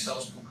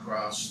Excel's Blue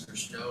Cross,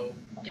 there's no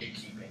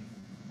gatekeeping,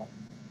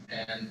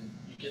 and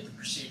you get the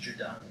procedure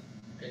done,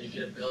 and you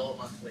get a bill a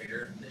month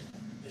later, and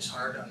it's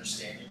hard to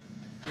understand you.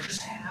 You're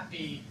just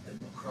happy that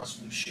Blue Cross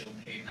Blue Shield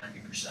paid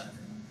 90% of it.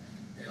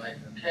 And you're like,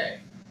 okay,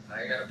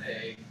 I gotta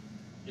pay,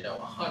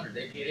 100,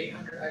 they paid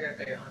 800, I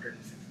gotta pay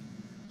 150.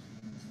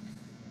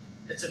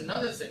 It's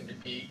another thing to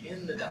be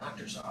in the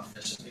doctor's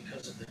office, and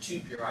because of the two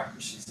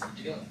bureaucracies that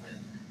you're dealing with,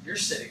 you're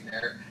sitting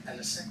there and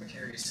the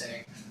secretary is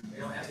saying, we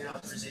don't have the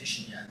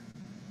authorization yet.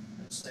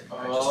 It's like,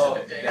 I just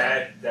took a day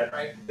off.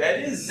 Right. that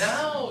is.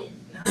 Now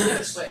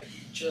it's like,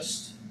 you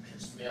just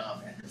pissed me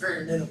off at the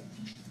very minimum.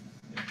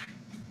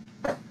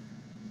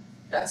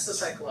 That's the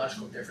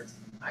psychological difference.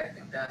 I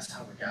think that's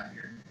how we got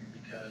here,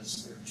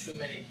 because there are too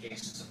many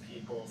cases of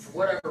people, for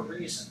whatever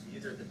reason,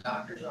 either the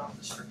doctor's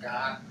office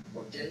forgot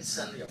or didn't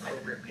send the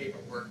appropriate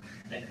paperwork,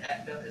 and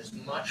Aetna is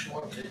much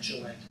more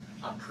vigilant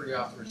on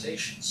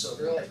pre-authorization, so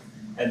they're like,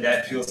 And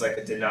that feels like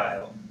a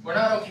denial. we're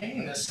not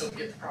okaying this till we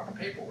get the proper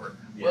paperwork.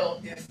 Yeah.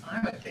 Well, if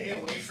I'm a day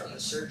away from the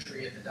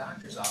surgery at the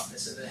doctor's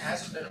office and it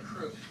hasn't been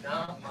approved,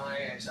 now my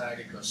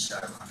anxiety goes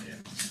skyrocketing.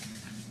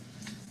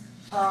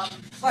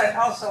 But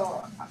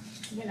also,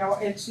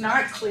 it's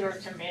not clear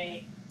to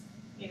me,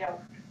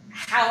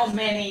 how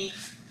many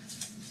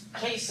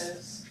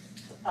cases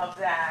of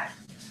that,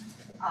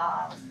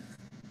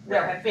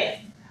 there have been.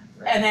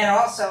 And then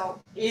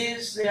also,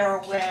 is there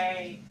a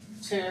way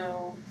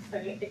to,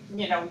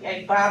 you know,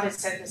 and Bob has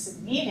said this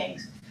in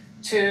meetings,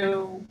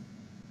 to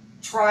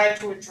try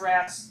to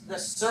address the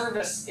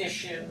service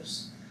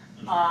issues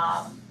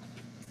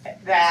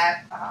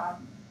that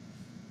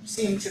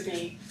seem to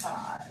be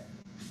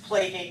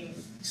plaguing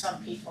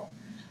some people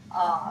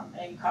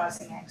and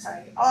causing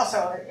anxiety.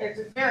 Also, it's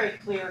very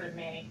clear to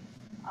me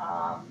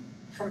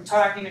from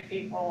talking to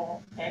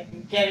people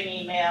and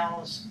getting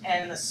emails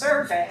and the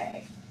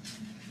survey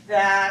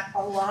that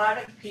a lot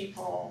of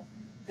people,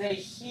 they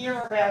hear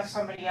about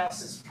somebody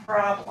else's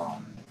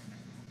problem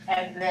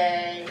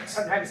and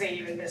sometimes they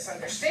even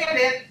misunderstand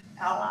it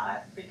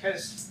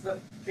because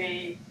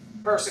the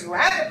person who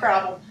had the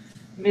problem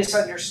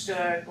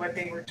misunderstood what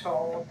they were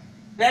told.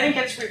 Then it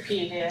gets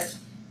repeated,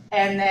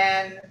 and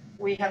then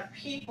we have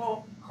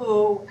people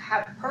who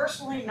have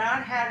personally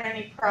not had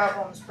any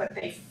problems, but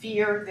they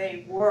fear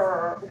they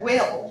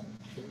will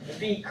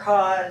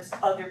because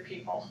other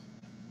people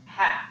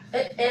have.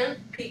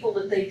 And people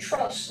that they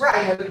trust Right.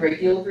 and have a great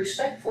deal of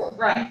respect for.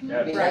 Right. I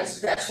mean,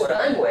 that's what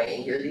I'm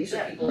weighing here, these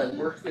are people I've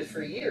worked with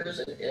for years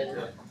and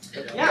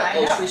have Yeah, I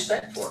utmost know.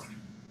 respect for.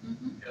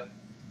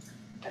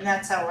 And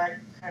that's how I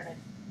kind of,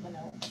 you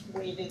know,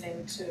 waded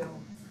into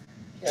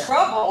Yeah.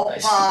 trouble I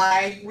see.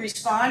 by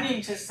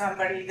responding to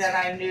somebody that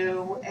I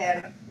knew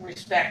and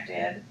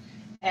respected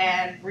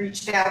and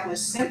reached out with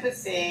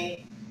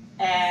sympathy,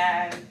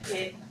 and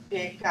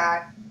it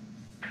got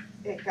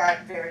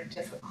very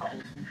difficult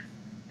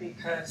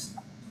because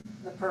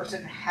the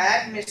person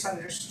had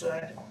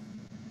misunderstood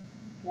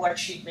what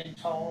she'd been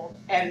told,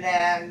 and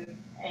then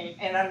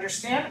and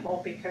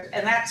understandable because,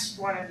 and that's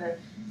one of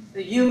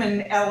the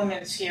human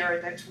elements here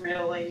that's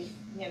really,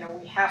 you know,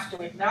 we have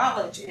to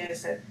acknowledge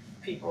is that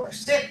people are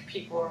sick,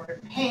 people are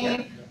in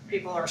pain,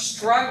 people are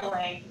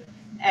struggling,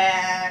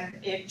 and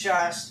it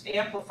just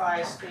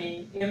amplifies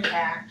the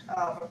impact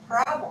of a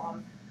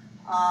problem.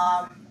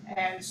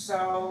 And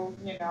so,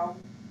 you know,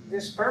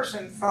 this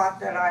person thought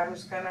that I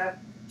was gonna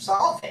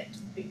solve it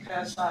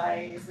because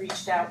I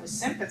reached out with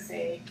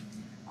sympathy,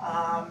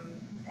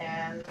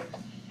 and,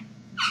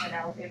 you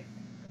know,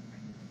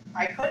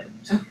 I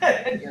couldn't.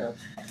 Yeah.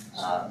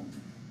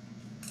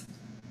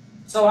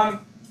 So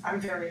I'm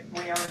very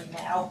wary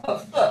now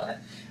of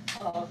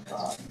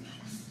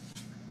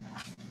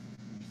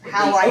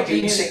how I Of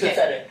being communicate.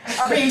 sympathetic.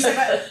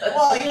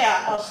 Well,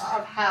 yeah,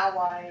 of how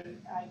I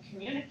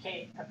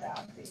communicate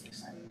about these,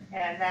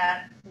 and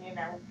that, you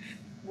know,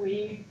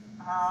 we,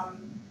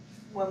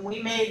 when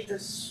we made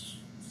this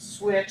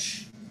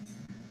switch,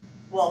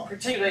 well,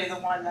 particularly the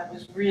one that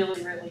was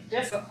really, really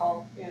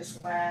difficult is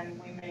when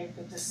we made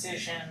the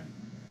decision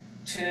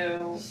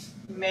to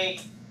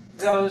make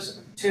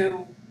those,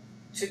 to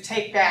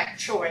take back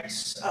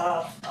choice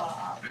of,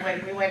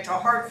 when we went to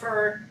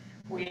Hartford,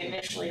 we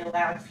initially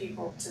allowed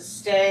people to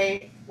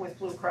stay with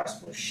Blue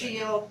Cross Blue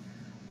Shield,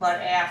 but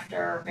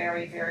after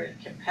very, very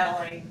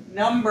compelling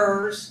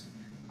numbers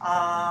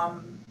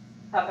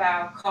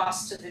about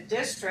cost to the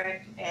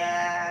district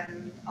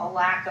and a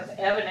lack of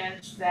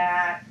evidence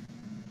that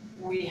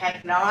we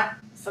had not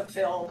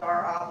fulfilled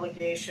our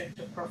obligation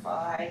to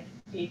provide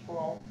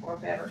equal or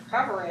better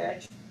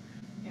coverage,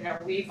 you know,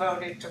 we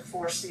voted to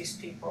force these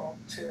people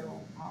to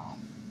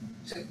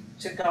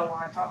go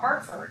on to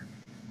Hartford.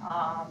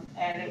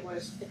 And it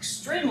was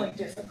extremely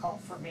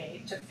difficult for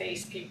me to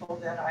face people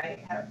that I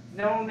have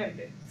known and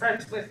been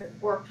friends with and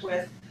worked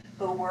with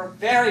who were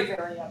very,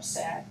 very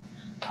upset.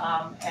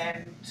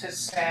 And to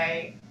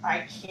say,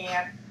 I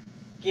can't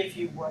give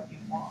you what you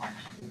want.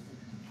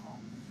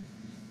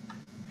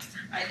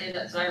 And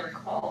as I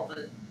recall,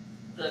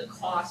 the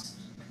cost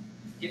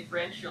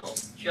differential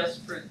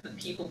just for the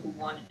people who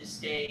wanted to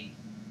stay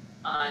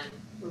on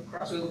Blue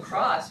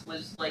Cross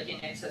was like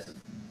in excess of,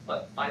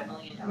 what, $5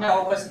 million?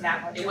 No, it wasn't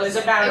that much. It It was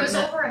wasn't- about It was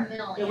over $1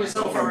 million. It was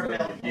over $1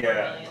 million.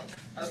 Yeah.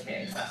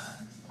 Okay.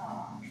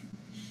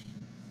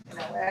 You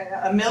know,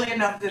 $1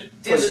 million of the For the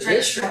district,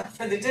 district.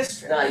 for the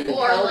district. Not even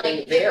Or counting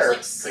like, their there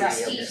was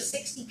like premiums.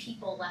 60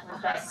 people left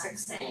About behind,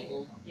 let's 60. say.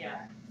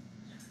 Yeah.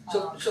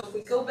 So if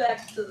we go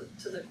back to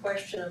the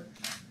question of,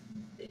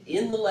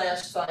 in the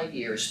last 5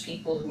 years,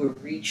 people who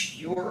have reached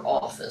your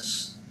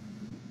office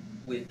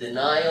with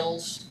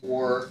denials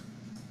or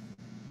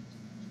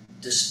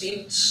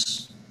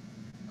disputes,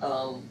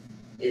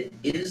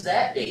 is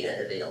that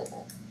data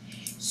available?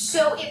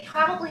 So it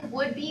probably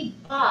would be,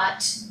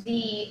 but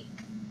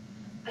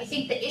I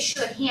think the issue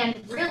at hand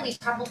really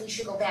probably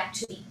should go back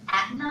to the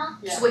Aetna,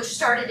 Yeah. which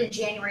started in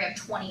January of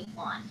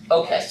 '21.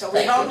 Okay, So thank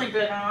we've you. only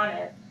been on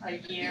it a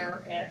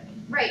year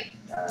and, Right.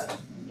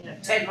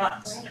 10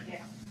 months, Right.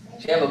 yeah.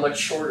 So you have a much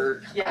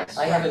shorter, Yes.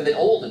 I haven't been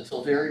old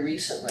until very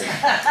recently.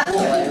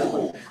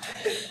 Oh,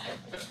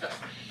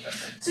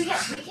 So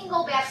yes, we can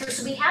go back through,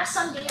 so we have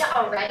some data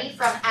already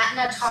from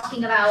Aetna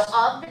talking about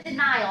of the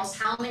denials,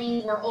 how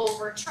many were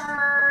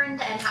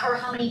overturned and or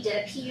how many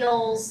did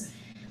appeals.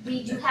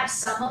 We do have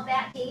some of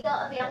that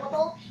data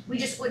available, we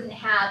just wouldn't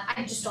have,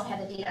 I just don't have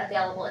the data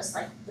available as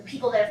like the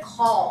people that have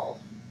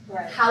called,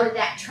 Right. how did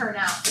that turn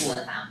out for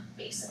them,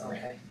 basically.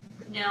 Okay.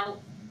 Now,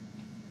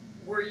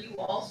 were you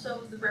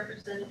also the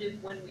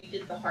representative when we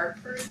did the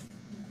Hartford?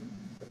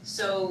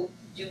 So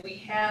do we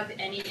have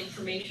any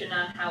information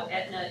on how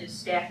Aetna is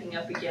stacking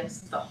up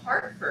against the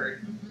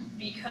Hartford?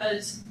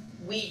 Because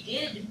we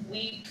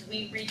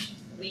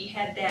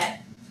had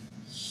that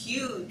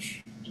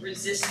huge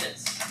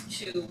resistance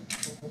to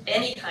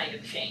any kind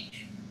of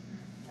change.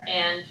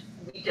 And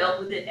we dealt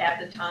with it at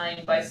the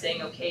time by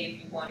saying, okay,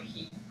 if you want to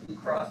keep Blue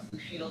Cross Blue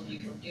Shield, you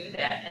can do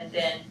that. And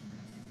then,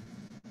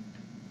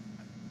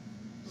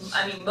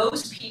 I mean,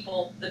 most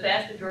people, the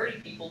vast majority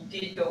of people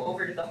did go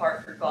over to the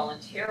Hartford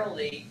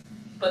voluntarily,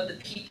 but the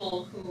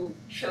people who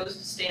chose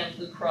to stay on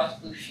Blue Cross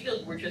Blue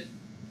Shield were just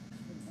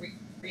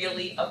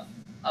really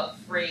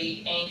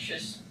afraid,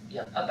 anxious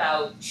Yep.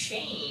 about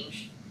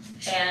change.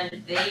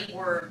 And they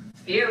were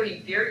very,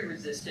 very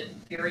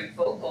resistant, very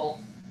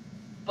vocal.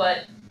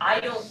 But I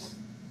don't,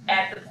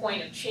 at the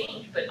point of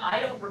change, but I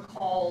don't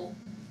recall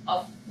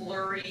a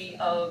flurry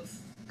of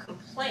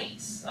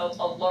complaints, a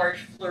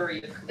large flurry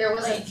of complaints. There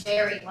was a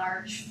very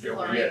large Yeah,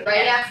 flurry, yeah.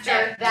 right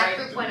after that Right.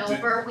 group went The-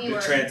 over, we were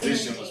The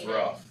transition was inundated.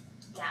 rough,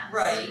 Yes. I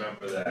Right.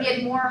 remember We that.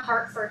 had more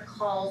Hartford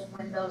calls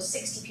when those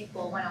 60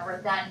 people went over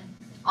than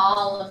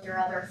all of your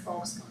other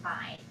folks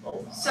combined.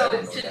 Oh, So I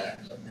didn't know to- that.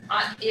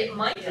 It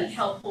might be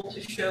helpful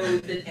to show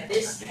that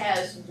this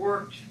has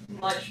worked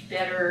much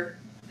better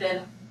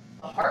than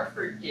the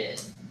Hartford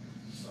did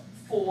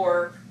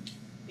for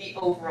the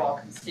overall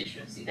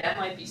constituency. That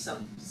might be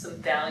some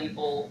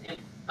valuable,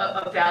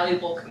 a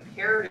valuable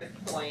comparative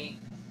point,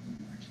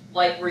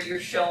 like where you're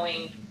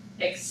showing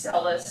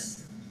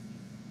Excellus,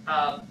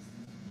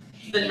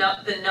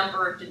 the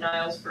number of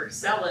denials for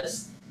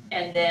Excellus,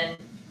 and then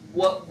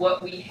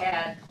what we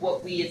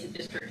as a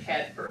district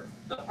had for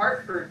the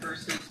Hartford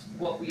versus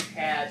what we've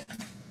had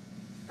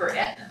for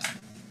Aetna.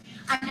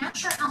 I'm not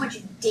sure how much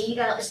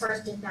data as far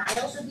as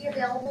denials would be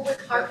available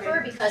with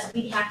Hartford because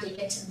we'd have to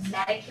get to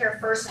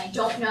Medicare first. And I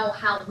don't know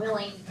how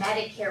willing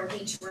Medicare would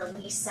be to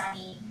release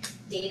any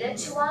data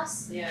to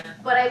us. Yeah.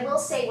 But I will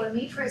say, when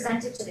we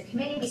presented to the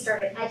committee, we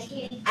started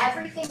educating,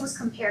 everything was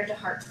compared to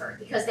Hartford,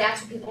 because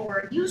that's what people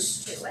were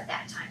used to at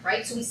that time,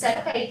 right? So we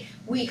said, okay,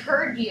 we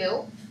heard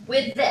you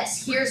with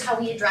this, here's how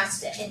we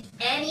addressed it. In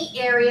any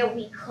area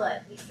we could,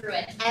 we threw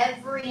in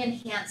every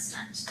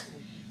enhancement.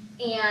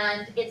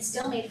 And it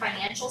still made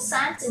financial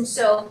sense, and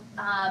so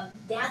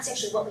that's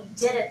actually what we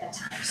did at the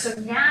time. So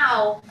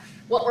now,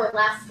 what we're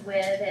left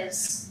with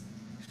is,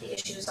 the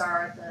issues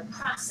are the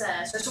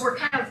process, so we're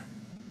kind of,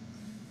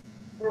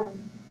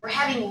 we're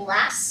having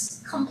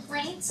less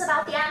complaints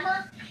about the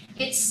Aetna.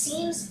 It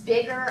seems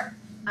bigger,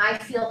 I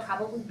feel,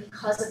 probably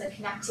because of the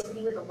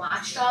connectivity with the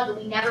watchdog that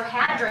we never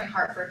had during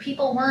Hartford.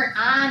 People weren't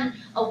on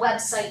a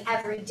website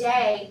every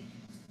day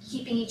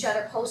keeping each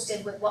other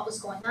posted with what was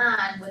going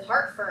on with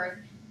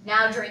Hartford.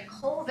 Now during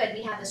COVID,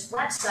 we have this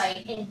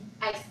website, and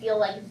I feel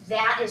like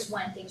that is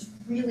when things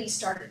really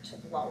started to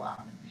blow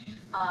up.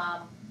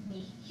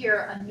 We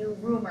hear a new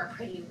rumor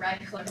pretty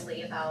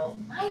regularly about,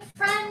 my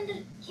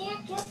friend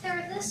can't get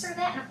their this or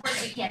that, and of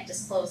course we can't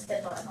disclose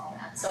HIPAA and all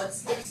that. So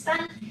it's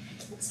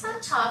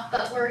been tough,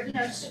 but we're,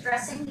 just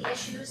addressing the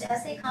issues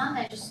as they come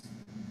and just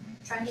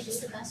trying to do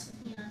the best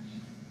we can.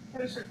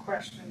 Here's a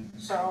question,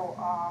 so,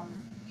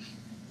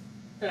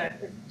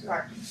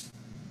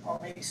 or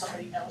maybe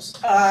somebody knows.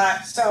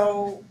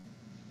 So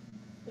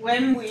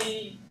when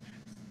we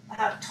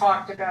have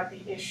talked about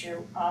the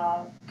issue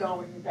of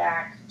going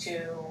back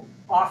to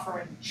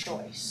offering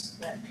choice,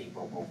 that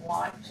people will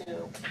want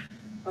to,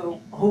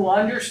 who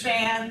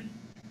understand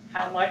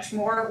how much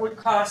more it would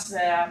cost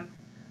them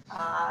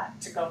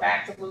to go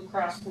back to Blue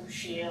Cross Blue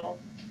Shield,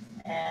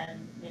 and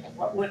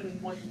what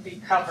wouldn't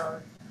be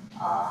covered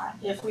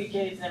if we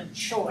gave them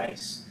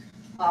choice.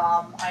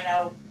 I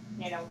know,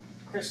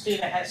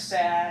 Christina has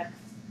said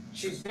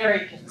she's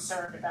very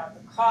concerned about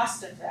the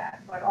cost of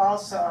that, but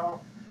also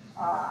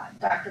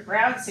Dr.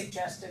 Brown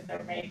suggested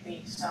there may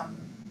be some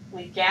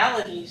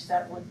legalities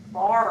that would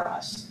bar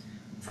us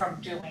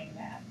from doing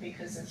that,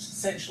 because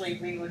essentially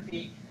we would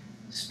be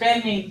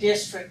spending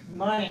district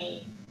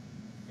money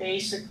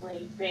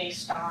basically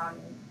based on,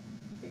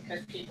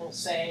 because people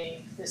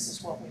say this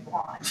is what we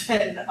want.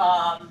 And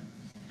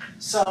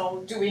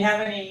so do we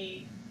have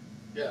any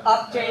Yeah.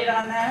 update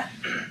on that?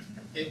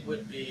 It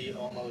would be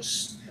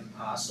almost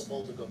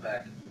impossible to go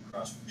back to Blue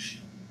Cross Blue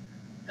Shield.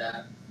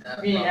 That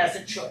I mean, as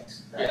a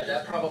choice. Yeah,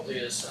 that probably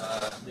is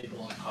a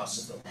legal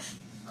impossibility.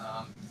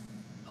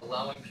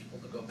 Allowing people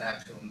to go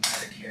back to a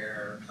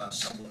Medicare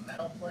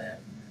supplemental plan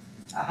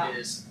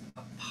is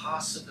a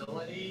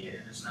possibility.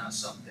 It is not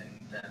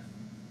something that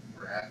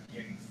we're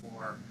advocating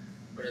for,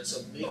 but it's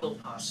a legal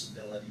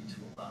possibility to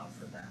allow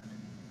for that.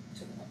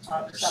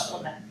 There's some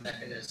Supplement.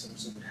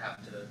 mechanisms that would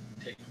have to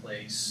take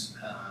place.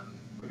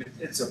 But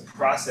it's a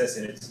process,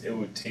 and it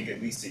would take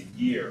at least a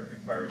year,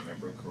 if I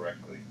remember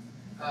correctly.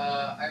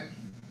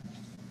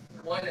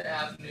 One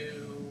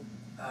avenue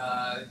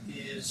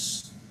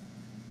is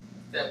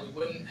that we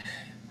wouldn't,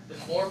 the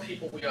more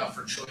people we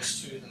offer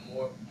choice to, the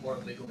more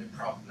legally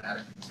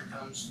problematic it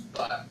becomes.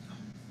 But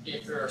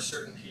if there are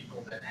certain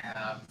people that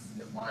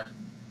want to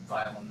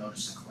file a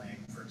notice of claim,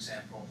 for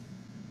example,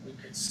 we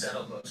could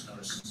settle those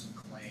notices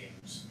of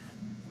claims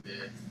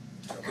with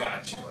something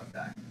like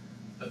that.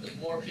 But the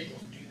more people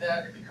who do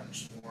that, it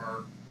becomes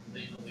more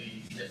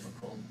legally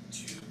difficult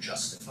to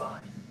justify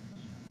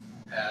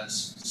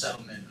as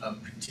settlement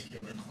of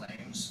particular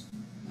claims.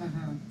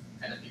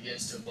 And it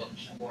begins to look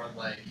more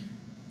like,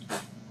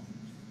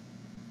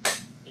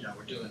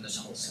 we're doing this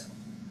wholesale.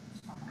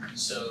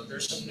 So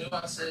there's some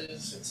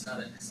nuances, it's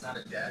not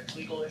a dead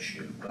legal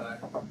issue,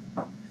 but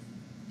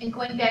And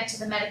going back to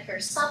the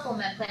Medicare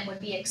supplement plan would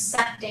be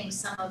accepting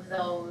some of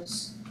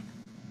those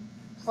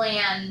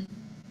plan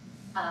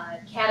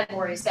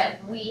categories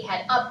that we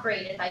had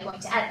upgraded by going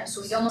to Aetna,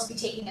 so we'd almost be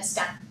taking a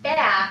step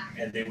back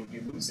And they would be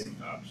losing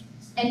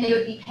options. and they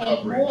would be paying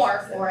Coverage more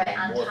for it and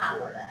on more top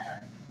for of it.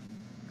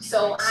 it.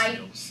 So Makes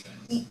no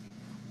sense.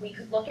 we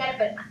could look at it,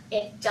 but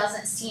it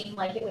doesn't seem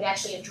like it would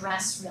actually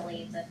address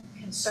really the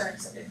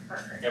concerns that we've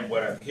heard. And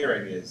what I'm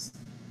hearing is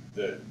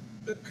the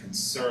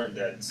concern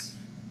that's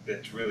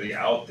really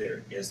out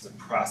there is the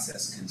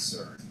process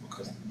concern,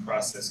 because the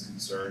process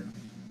concern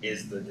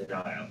is the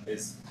denial,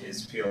 is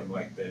feeling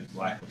like there's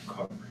lack of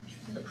coverage.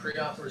 the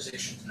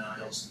pre-authorization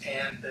denials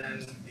and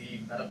then the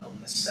medical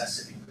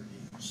necessity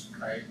reviews,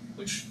 right?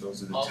 Which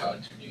Those are the all top.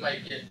 you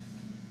might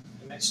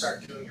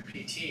start doing your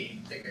PT,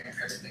 thinking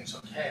everything's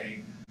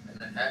okay, and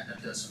then Aetna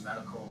does a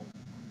medical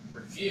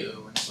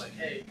review, and it's like,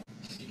 hey,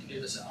 you can do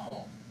this at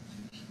home,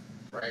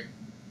 right?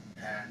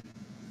 And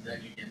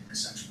then you get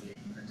essentially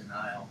a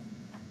denial.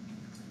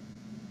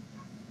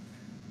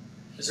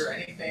 Is there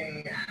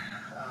anything,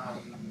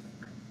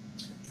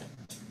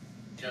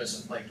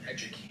 some like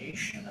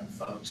education of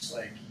folks,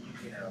 like,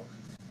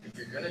 if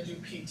you're gonna do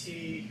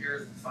PT, here are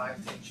the 5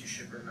 things you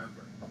should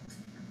remember.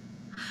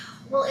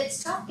 Well,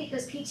 it's tough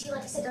because PT,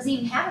 like I said, doesn't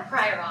even have a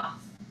prior auth.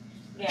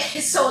 Yeah.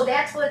 So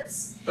that's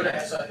what's, But it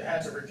has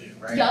a review,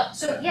 right? yup,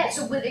 so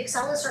with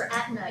Excellus or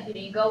Aetna,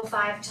 you go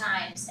 5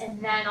 times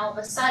and then all of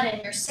a sudden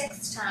your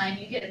 6th time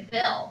you get a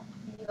bill.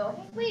 And you go,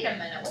 hey, wait a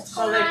minute, what's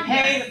So going they on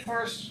here? pay the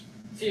first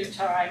few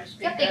times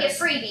Yep, they get because-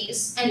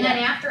 freebies, and then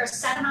after a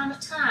set amount of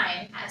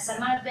time, a set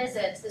amount of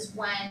visits is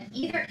when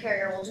either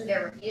carrier will do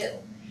their review.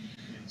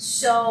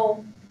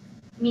 So,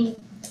 I mean,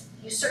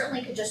 you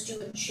certainly could just do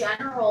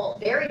a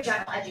very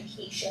general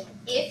education.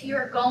 If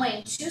you're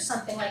going to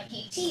something like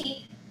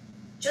PT,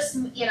 just,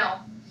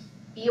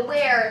 be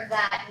aware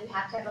that you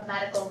have to have a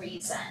medical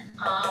reason.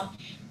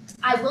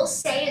 I will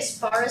say, as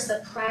far as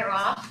the prior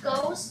auth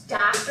goes,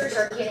 doctors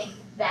are getting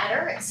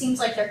better. It seems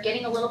like they're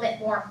getting a little bit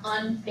more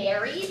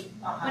unburied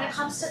when it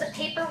comes to the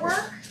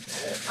paperwork.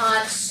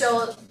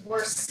 So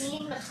we're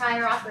seeing the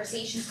prior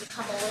authorizations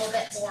become a little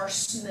bit more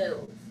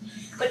smooth.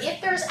 But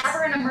if there's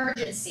ever an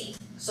emergency,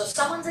 so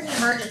someone's in the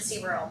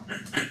emergency room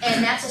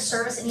and that's a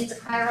service that needs a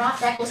prior auth,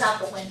 that goes out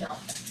the window.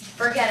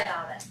 Forget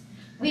about it.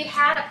 We've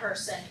had a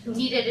person who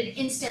needed an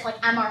instant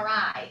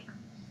MRI.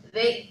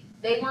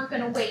 They weren't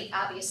gonna wait,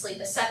 obviously,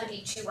 the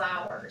 72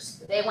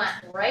 hours. They went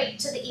right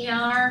to the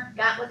ER,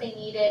 got what they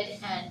needed,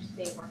 and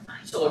they were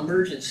fine. So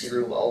emergency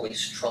room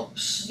always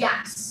trumps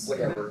Yes.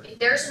 whatever. If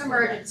there's an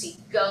emergency,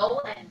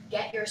 go and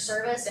get your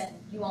service and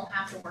you won't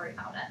have to worry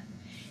about it.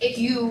 If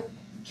you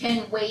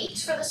can wait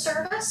for the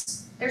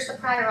service, there's the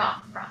prior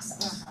auth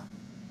process.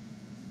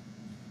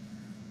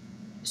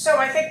 So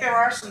I think there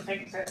are some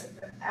things that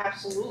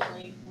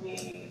absolutely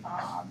we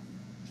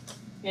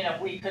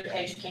could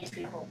educate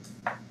people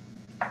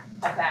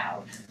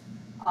about.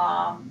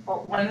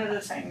 But one of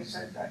the things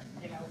that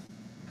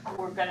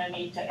we're gonna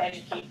need to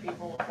educate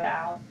people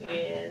about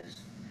is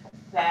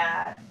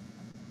that,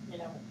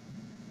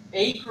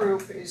 a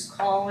group is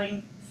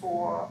calling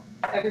for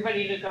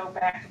everybody to go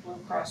back to Blue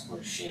Cross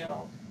Blue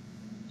Shield.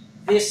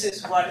 This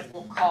is what it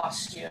will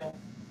cost you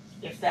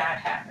if that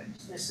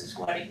happens. This is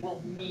what it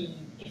will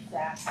mean if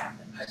that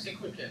happens. I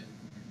think we can,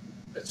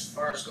 as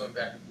far as going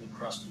back to Blue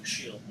Cross Blue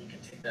Shield, we can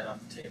take that off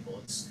the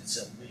table. It's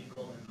a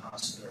legal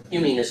impossibility.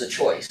 You mean as a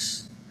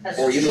choice? As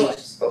Or a you mean,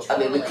 choice. I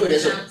mean, we could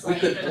as a, Sounds we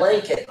like could it.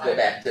 blanket go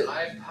back to,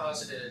 I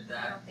posited I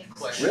that don't think so.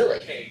 question Really?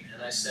 to Kate,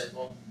 and I said,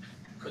 well,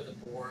 could the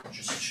board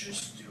just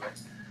choose to do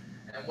it?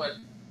 And what,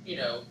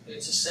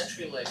 it's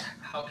essentially like,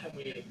 how can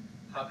we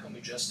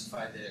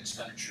justify the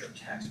expenditure of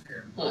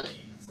taxpayer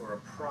money for a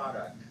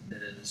product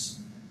that is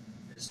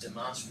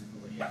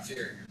demonstrably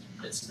inferior?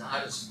 It's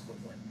not as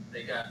equivalent.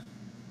 They got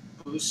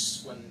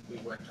boosts when we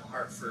went to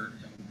Hartford,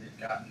 and they've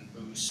gotten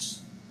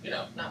boosts,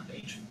 not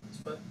major ones,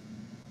 but,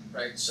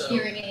 right, so.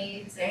 Hearing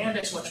aids And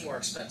it's much more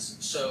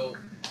expensive, so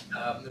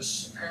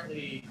there's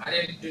apparently, I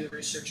didn't do the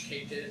research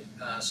Kate did,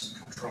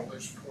 some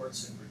controllers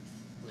reports that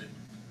would,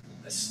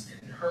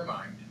 in her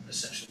mind,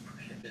 essentially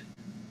prohibit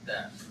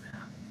that from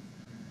happening.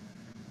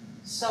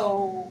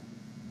 So,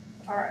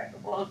 all right,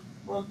 well,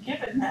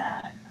 given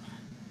that,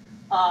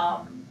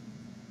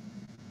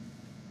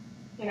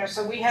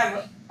 so we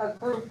have a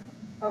group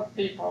of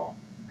people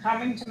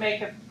coming to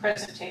make a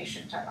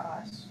presentation to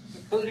us,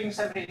 including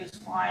somebody who's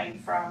flying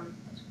from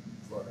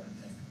Florida,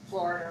 I think.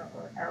 Florida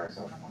or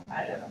Arizona,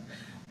 I don't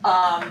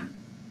know.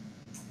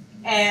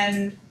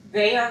 And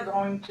they are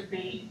going to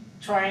be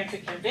trying to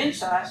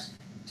convince us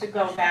to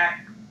go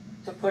back,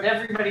 to put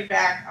everybody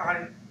back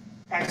on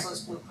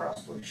Excellus Blue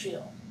Cross Blue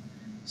Shield.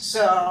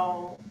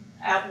 So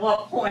at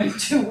what point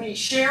do we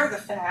share the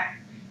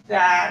fact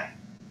that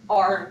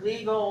our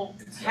legal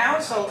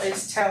counsel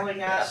is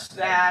telling us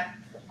that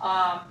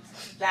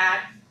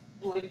that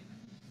would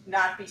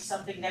not be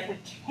something that we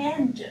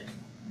can do?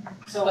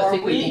 So I are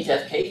think we need to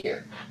have Kate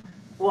here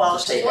well,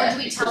 to say Or that,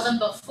 do we tell because them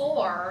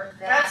before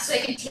that, so they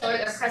can tailor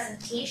their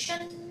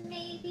presentation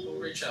maybe? We'll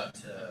reach out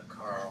to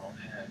Carl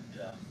and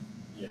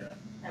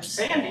and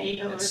Sandy,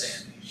 who and is,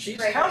 Sandy. she's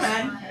Right.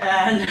 coming,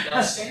 and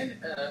Now Sandy,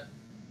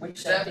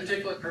 which that Sandy,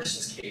 particular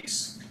person's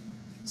case,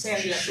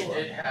 Sandy she Shore.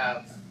 did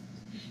have,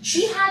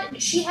 She had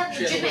legitimate-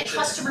 legitimate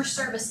customer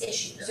service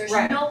issues, there's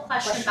Right. no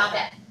question about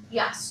that,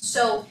 yes,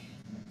 so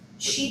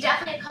she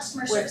definitely had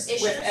customer service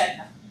issues. With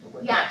Edna.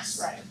 Yes.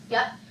 Right.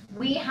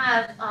 We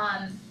have,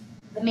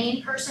 the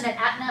main person at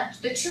Aetna,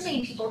 the two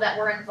main people that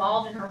were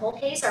involved in her whole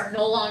case are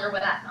no longer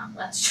with Aetna,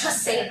 let's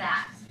just say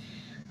that.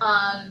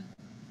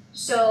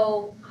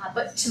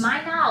 But to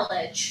my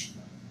knowledge,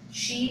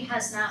 she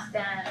has not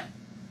been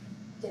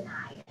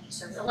denied any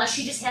service, unless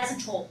she just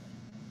hasn't told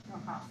me.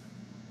 Uh-huh.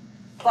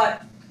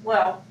 But,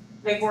 well,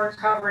 they weren't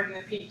covering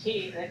the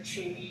PT that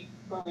she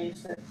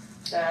believes that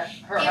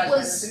her It husband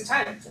was- is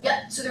entitled to.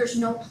 Yep, so there's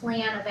no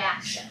plan of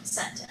action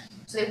sent in,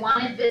 so they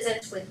wanted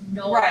visits with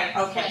no Right,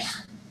 plan. okay.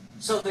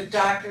 So the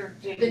doctor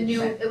didn't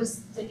say- It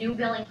was the new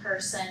billing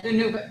person.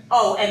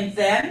 and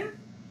then?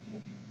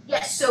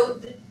 Yes, so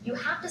you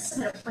have to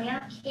submit a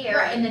plan of care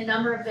Right. and the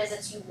number of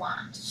visits you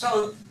want.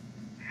 So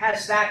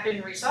has that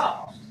been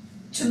resolved?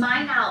 To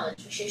my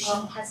knowledge, she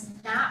Oh. has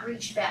not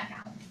reached back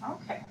out.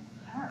 Okay,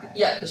 alright.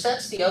 yeah, because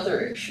that's the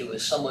other issue,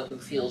 is someone who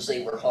feels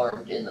they were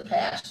harmed in the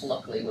past.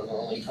 Luckily, we're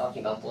only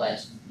talking about the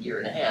last year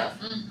and a half.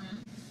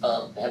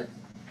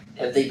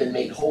 Have they been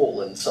made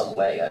whole in some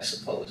way, I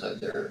suppose? Are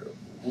there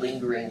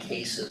lingering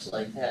cases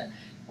like that?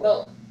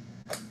 Well,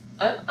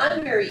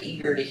 I'm very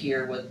eager to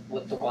hear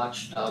what the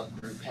watchdog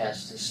group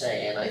has to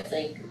say, and I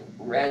think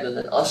rather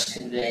than us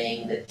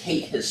conveying that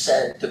Kate has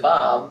said to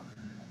Bob,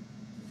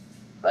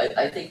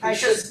 I think we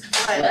should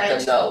let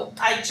them know.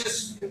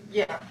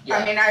 Yeah, Yeah.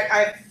 I mean,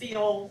 I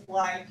feel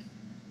like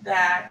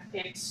that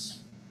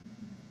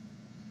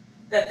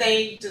that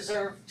they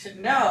deserve to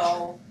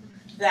know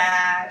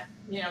that,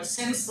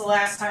 since the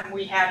last time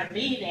we had a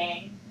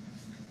meeting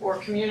or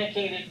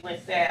communicated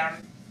with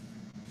them,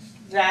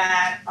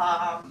 that,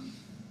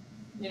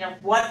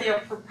 what they're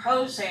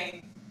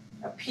proposing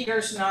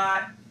appears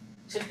not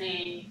to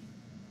be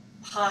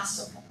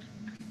possible.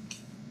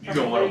 You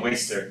don't wanna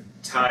waste their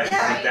time with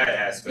Yeah. that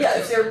aspect. Yeah,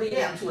 if they're leading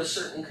Yeah. to a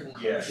certain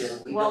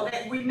conclusion, we Well,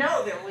 don't. we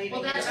know they're leading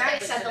Well, that's exactly what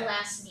they said to the that.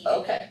 last meeting.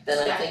 Okay,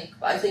 then Yeah.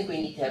 I think we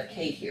need to have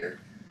Kate here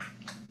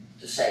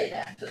to say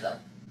that to them.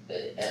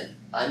 And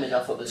I'm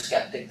enough of a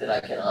skeptic that I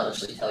can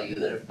honestly tell you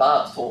that if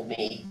Bob told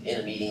me in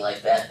a meeting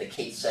like that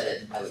Kate said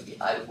it,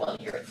 I would want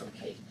to hear it from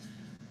Kate.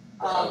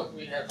 how would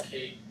we have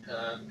Kate,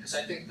 because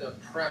I think the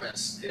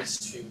premise is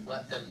to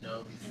let them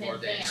know before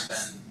they advance.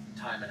 spend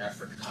time and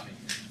effort coming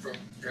from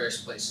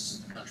various places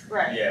in the country.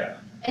 Right. Yeah,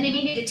 And they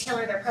need to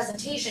tailor their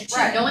presentation too,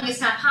 Right. knowing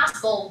it's not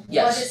possible, what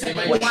Yes, is they it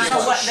they might want be to So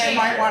share? what they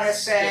might wanna They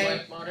say,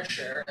 might wanna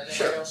share, and they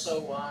Sure. might also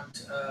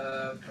want,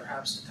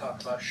 perhaps to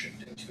talk about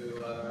shifting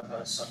to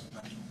a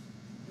supplemental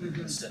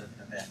instead of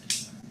an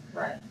event.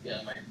 right, Yeah,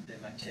 they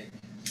might take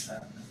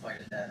a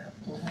bite at that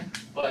apple. Mhm.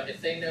 But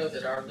if they know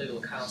that our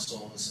legal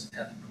counsel is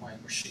at the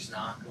point where she's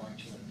not going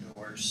to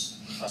endorse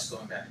us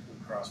going back to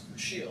Blue Cross Blue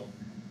Shield,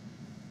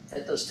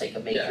 That does take a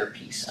major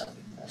piece out of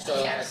it. so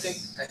I Yes. think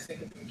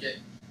if we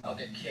I'll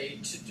get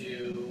Kate to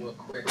do a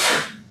quick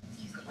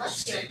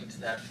Let's do it. statement to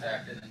that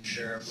effect and then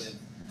share it with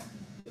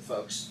the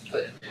folks at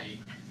Good. the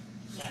committee.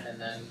 And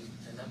then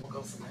we'll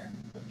go from there.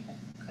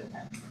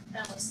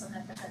 That was still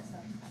have the heads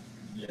up.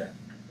 yeah.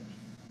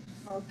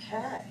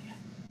 okay.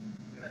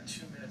 We've got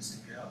 2 minutes to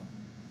go.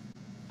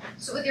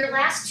 So with your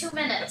last 2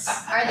 minutes,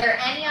 are there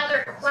any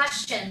other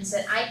questions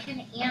that I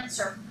can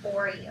answer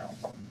for you?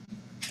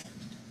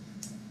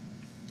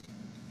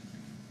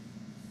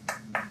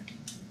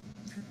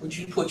 Would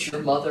you put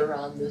your mother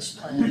on this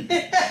plan?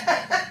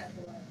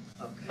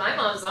 My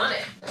mom's on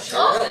it.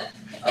 Oh,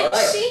 All is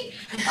right. she?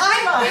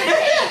 I'm on it,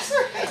 that's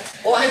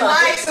right. Oh, I'm on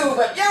My it. too,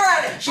 but you're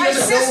on it. She My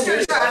doesn't know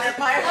sister's me. on it,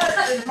 my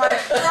husband, my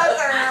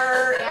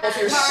brother, If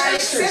your my sister's on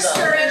it,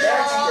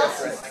 sister-in-law,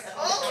 that's different.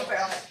 all of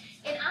them.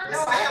 And No, honestly,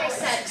 I like I have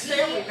said,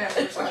 family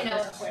members on you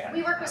know, this plan.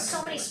 we work with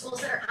so many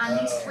schools that are on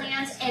these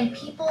plans and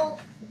people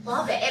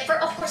love it. And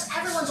of course,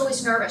 everyone's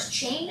always nervous.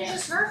 Change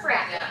is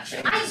nerve-wracking.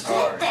 Change I is get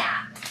hard.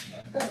 that.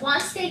 But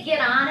once they get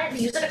on it and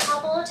use it a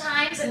couple of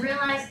times and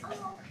realize,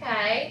 oh,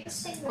 okay,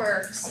 this thing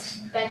works,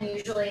 then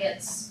usually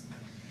it's,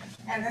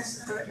 And this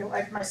is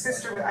like my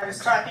sister, I was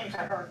talking to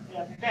her the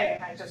other day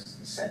and I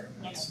just said,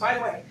 by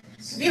the way,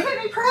 have you had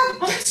any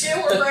problems, you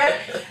or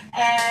Brett?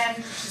 And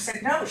she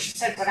said, no, she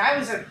said, when I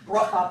was at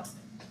brunch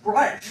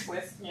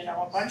with,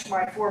 a bunch of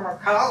my former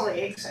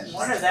colleagues and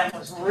one of them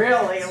was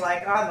really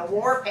like on the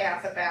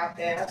warpath about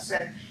this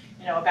and,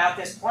 about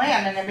this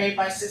plan, and it made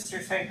my sister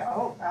think,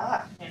 oh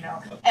God,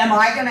 am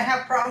I gonna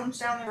have problems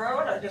down the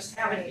road? I just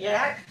haven't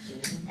yet.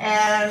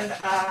 And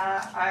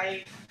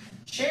I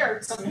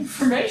shared some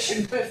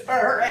information with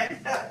her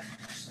and,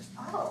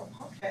 oh,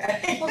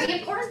 okay. Well, the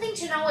important thing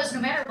to know is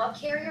no matter what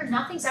carrier,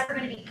 nothing's ever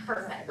gonna be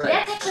perfect. Right.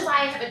 That's actually why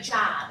I have a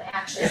job,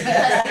 actually,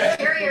 because the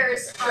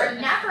carriers are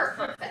never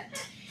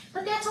perfect.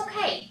 But that's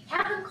okay,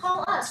 have them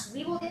call us,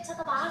 we will get to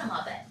the bottom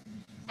of it.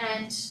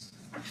 And,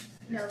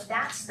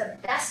 that's the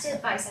best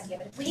advice I'm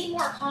giving. If we need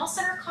more call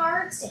center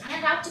cards to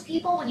hand out to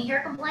people when you hear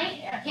a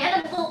complaint,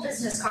 hand them a little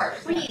business card,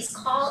 please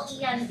call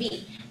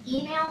ENV.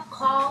 Email,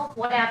 call,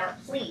 whatever,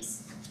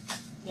 please.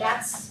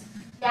 That's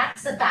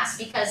the best,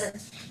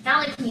 because not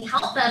only can we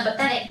help them, but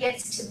then it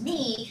gets to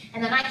me,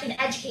 and then I can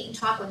educate and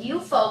talk with you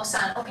folks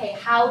on, okay,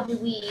 how do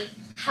we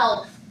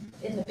help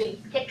in the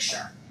big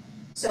picture?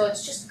 So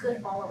it's just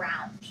good all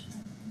around.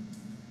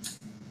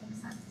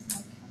 Makes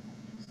sense?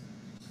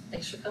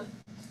 Thanks for coming.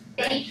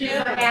 Thank you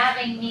for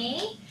having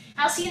me.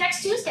 I'll see you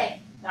next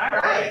Tuesday. All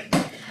right.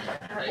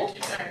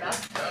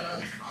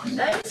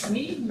 Nice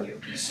meeting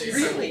you. Be safe.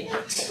 Really?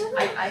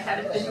 I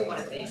haven't been to one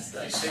of these,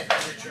 so. Be safe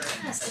on your journey.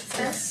 Yes, it's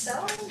been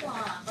so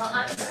long. Well,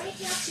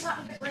 anything else you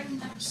want me to bring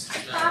next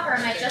week, Bob, or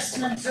am I just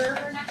an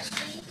observer next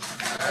week?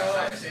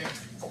 I think.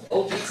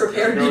 Oh, be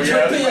prepared No, to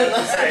yeah, jump in. I was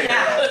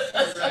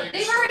about to say,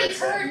 They've already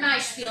heard my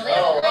spiel, they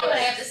don't know what I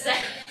have to say.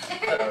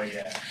 Oh,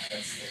 yeah,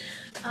 that's.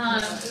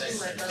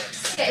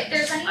 Okay, if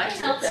there's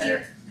anything else you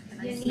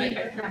need,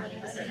 let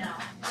me know.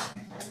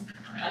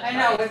 I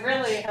know, it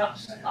really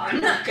helps. I'm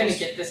not gonna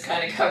get this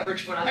kind of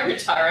coverage when I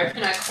retire. I've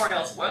been on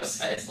Cornell's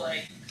website, it's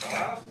like,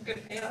 oh, I'm gonna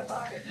pay out of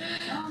pocket.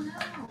 Oh,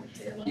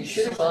 no. You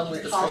should have gone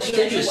with the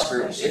prestigious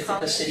group, if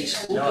the city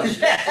school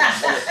district,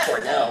 instead of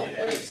Cornell.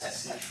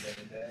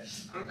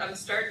 I'm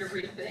starting to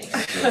rethink.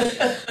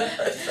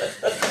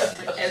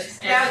 As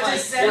Now, my-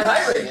 does We're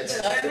hiring, does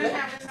it's not Bennett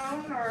have its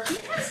own, or? He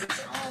has its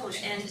own,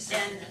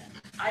 and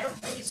I don't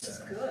think it's as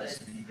good.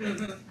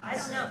 I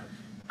don't know.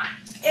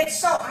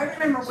 It's so, I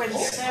remember when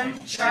Sim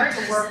started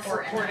to work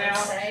for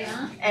Cornell,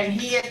 and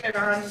he had been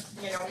on,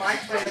 my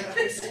plan of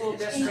the school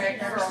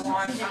district for a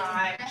long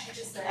time.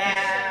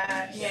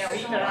 And,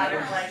 he's been on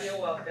it like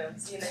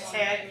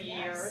 10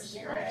 years,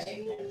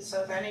 right? And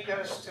so then he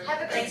goes to.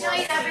 Have a great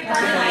night,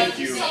 everybody. Thank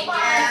you. so much.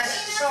 And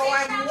so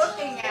I'm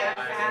looking at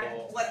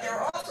what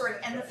they're offering,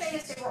 and the thing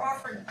is, they were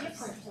offering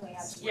different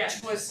plans,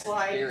 which was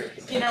like, Very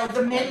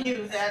the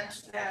menu that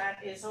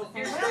is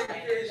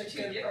overwhelming. There's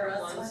two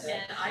different ones,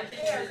 and I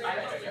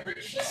went with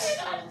the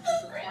cheapest one, which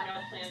is the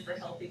Cornell Plan for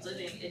Healthy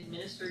Living,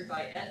 administered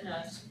by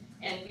Aetna,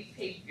 and we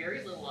paid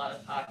very little out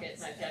of pocket,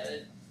 and I've had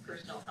a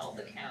personal health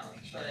account,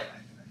 but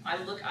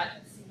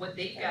what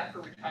they've got for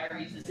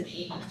retirees is an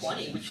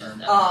 80-20, which is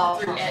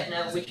through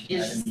Aetna, which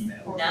is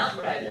not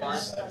what I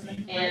want.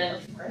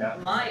 And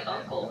my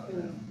uncle,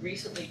 who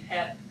recently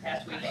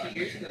passed away 2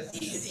 years ago at the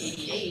age of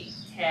 88,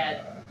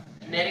 had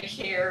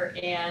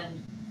Medicare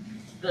and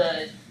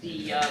the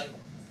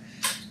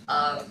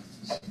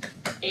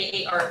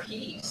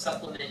AARP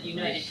supplement,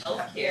 United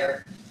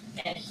Healthcare,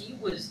 and he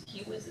was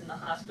in the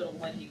hospital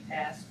when he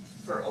passed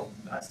for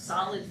a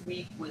solid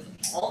week with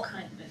all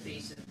kinds of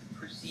invasive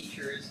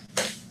procedures,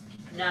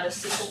 not a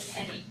single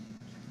penny.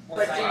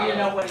 But do you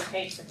know what he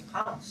pays for the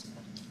policy?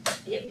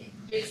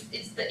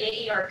 It's the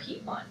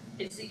AARP one,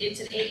 it's an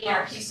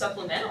AARP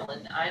supplemental,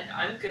 and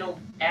I'm gonna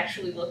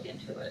actually look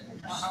into it.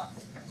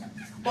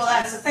 Well,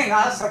 that's the thing,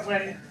 also,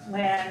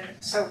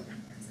 so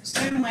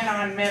Sim went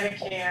on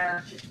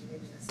Medicare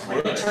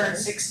when he turned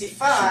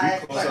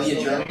 65. Should we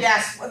adjourn?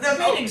 Yes, well, the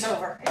meeting's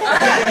over.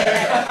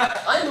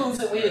 I move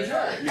that we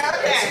adjourn.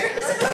 Okay.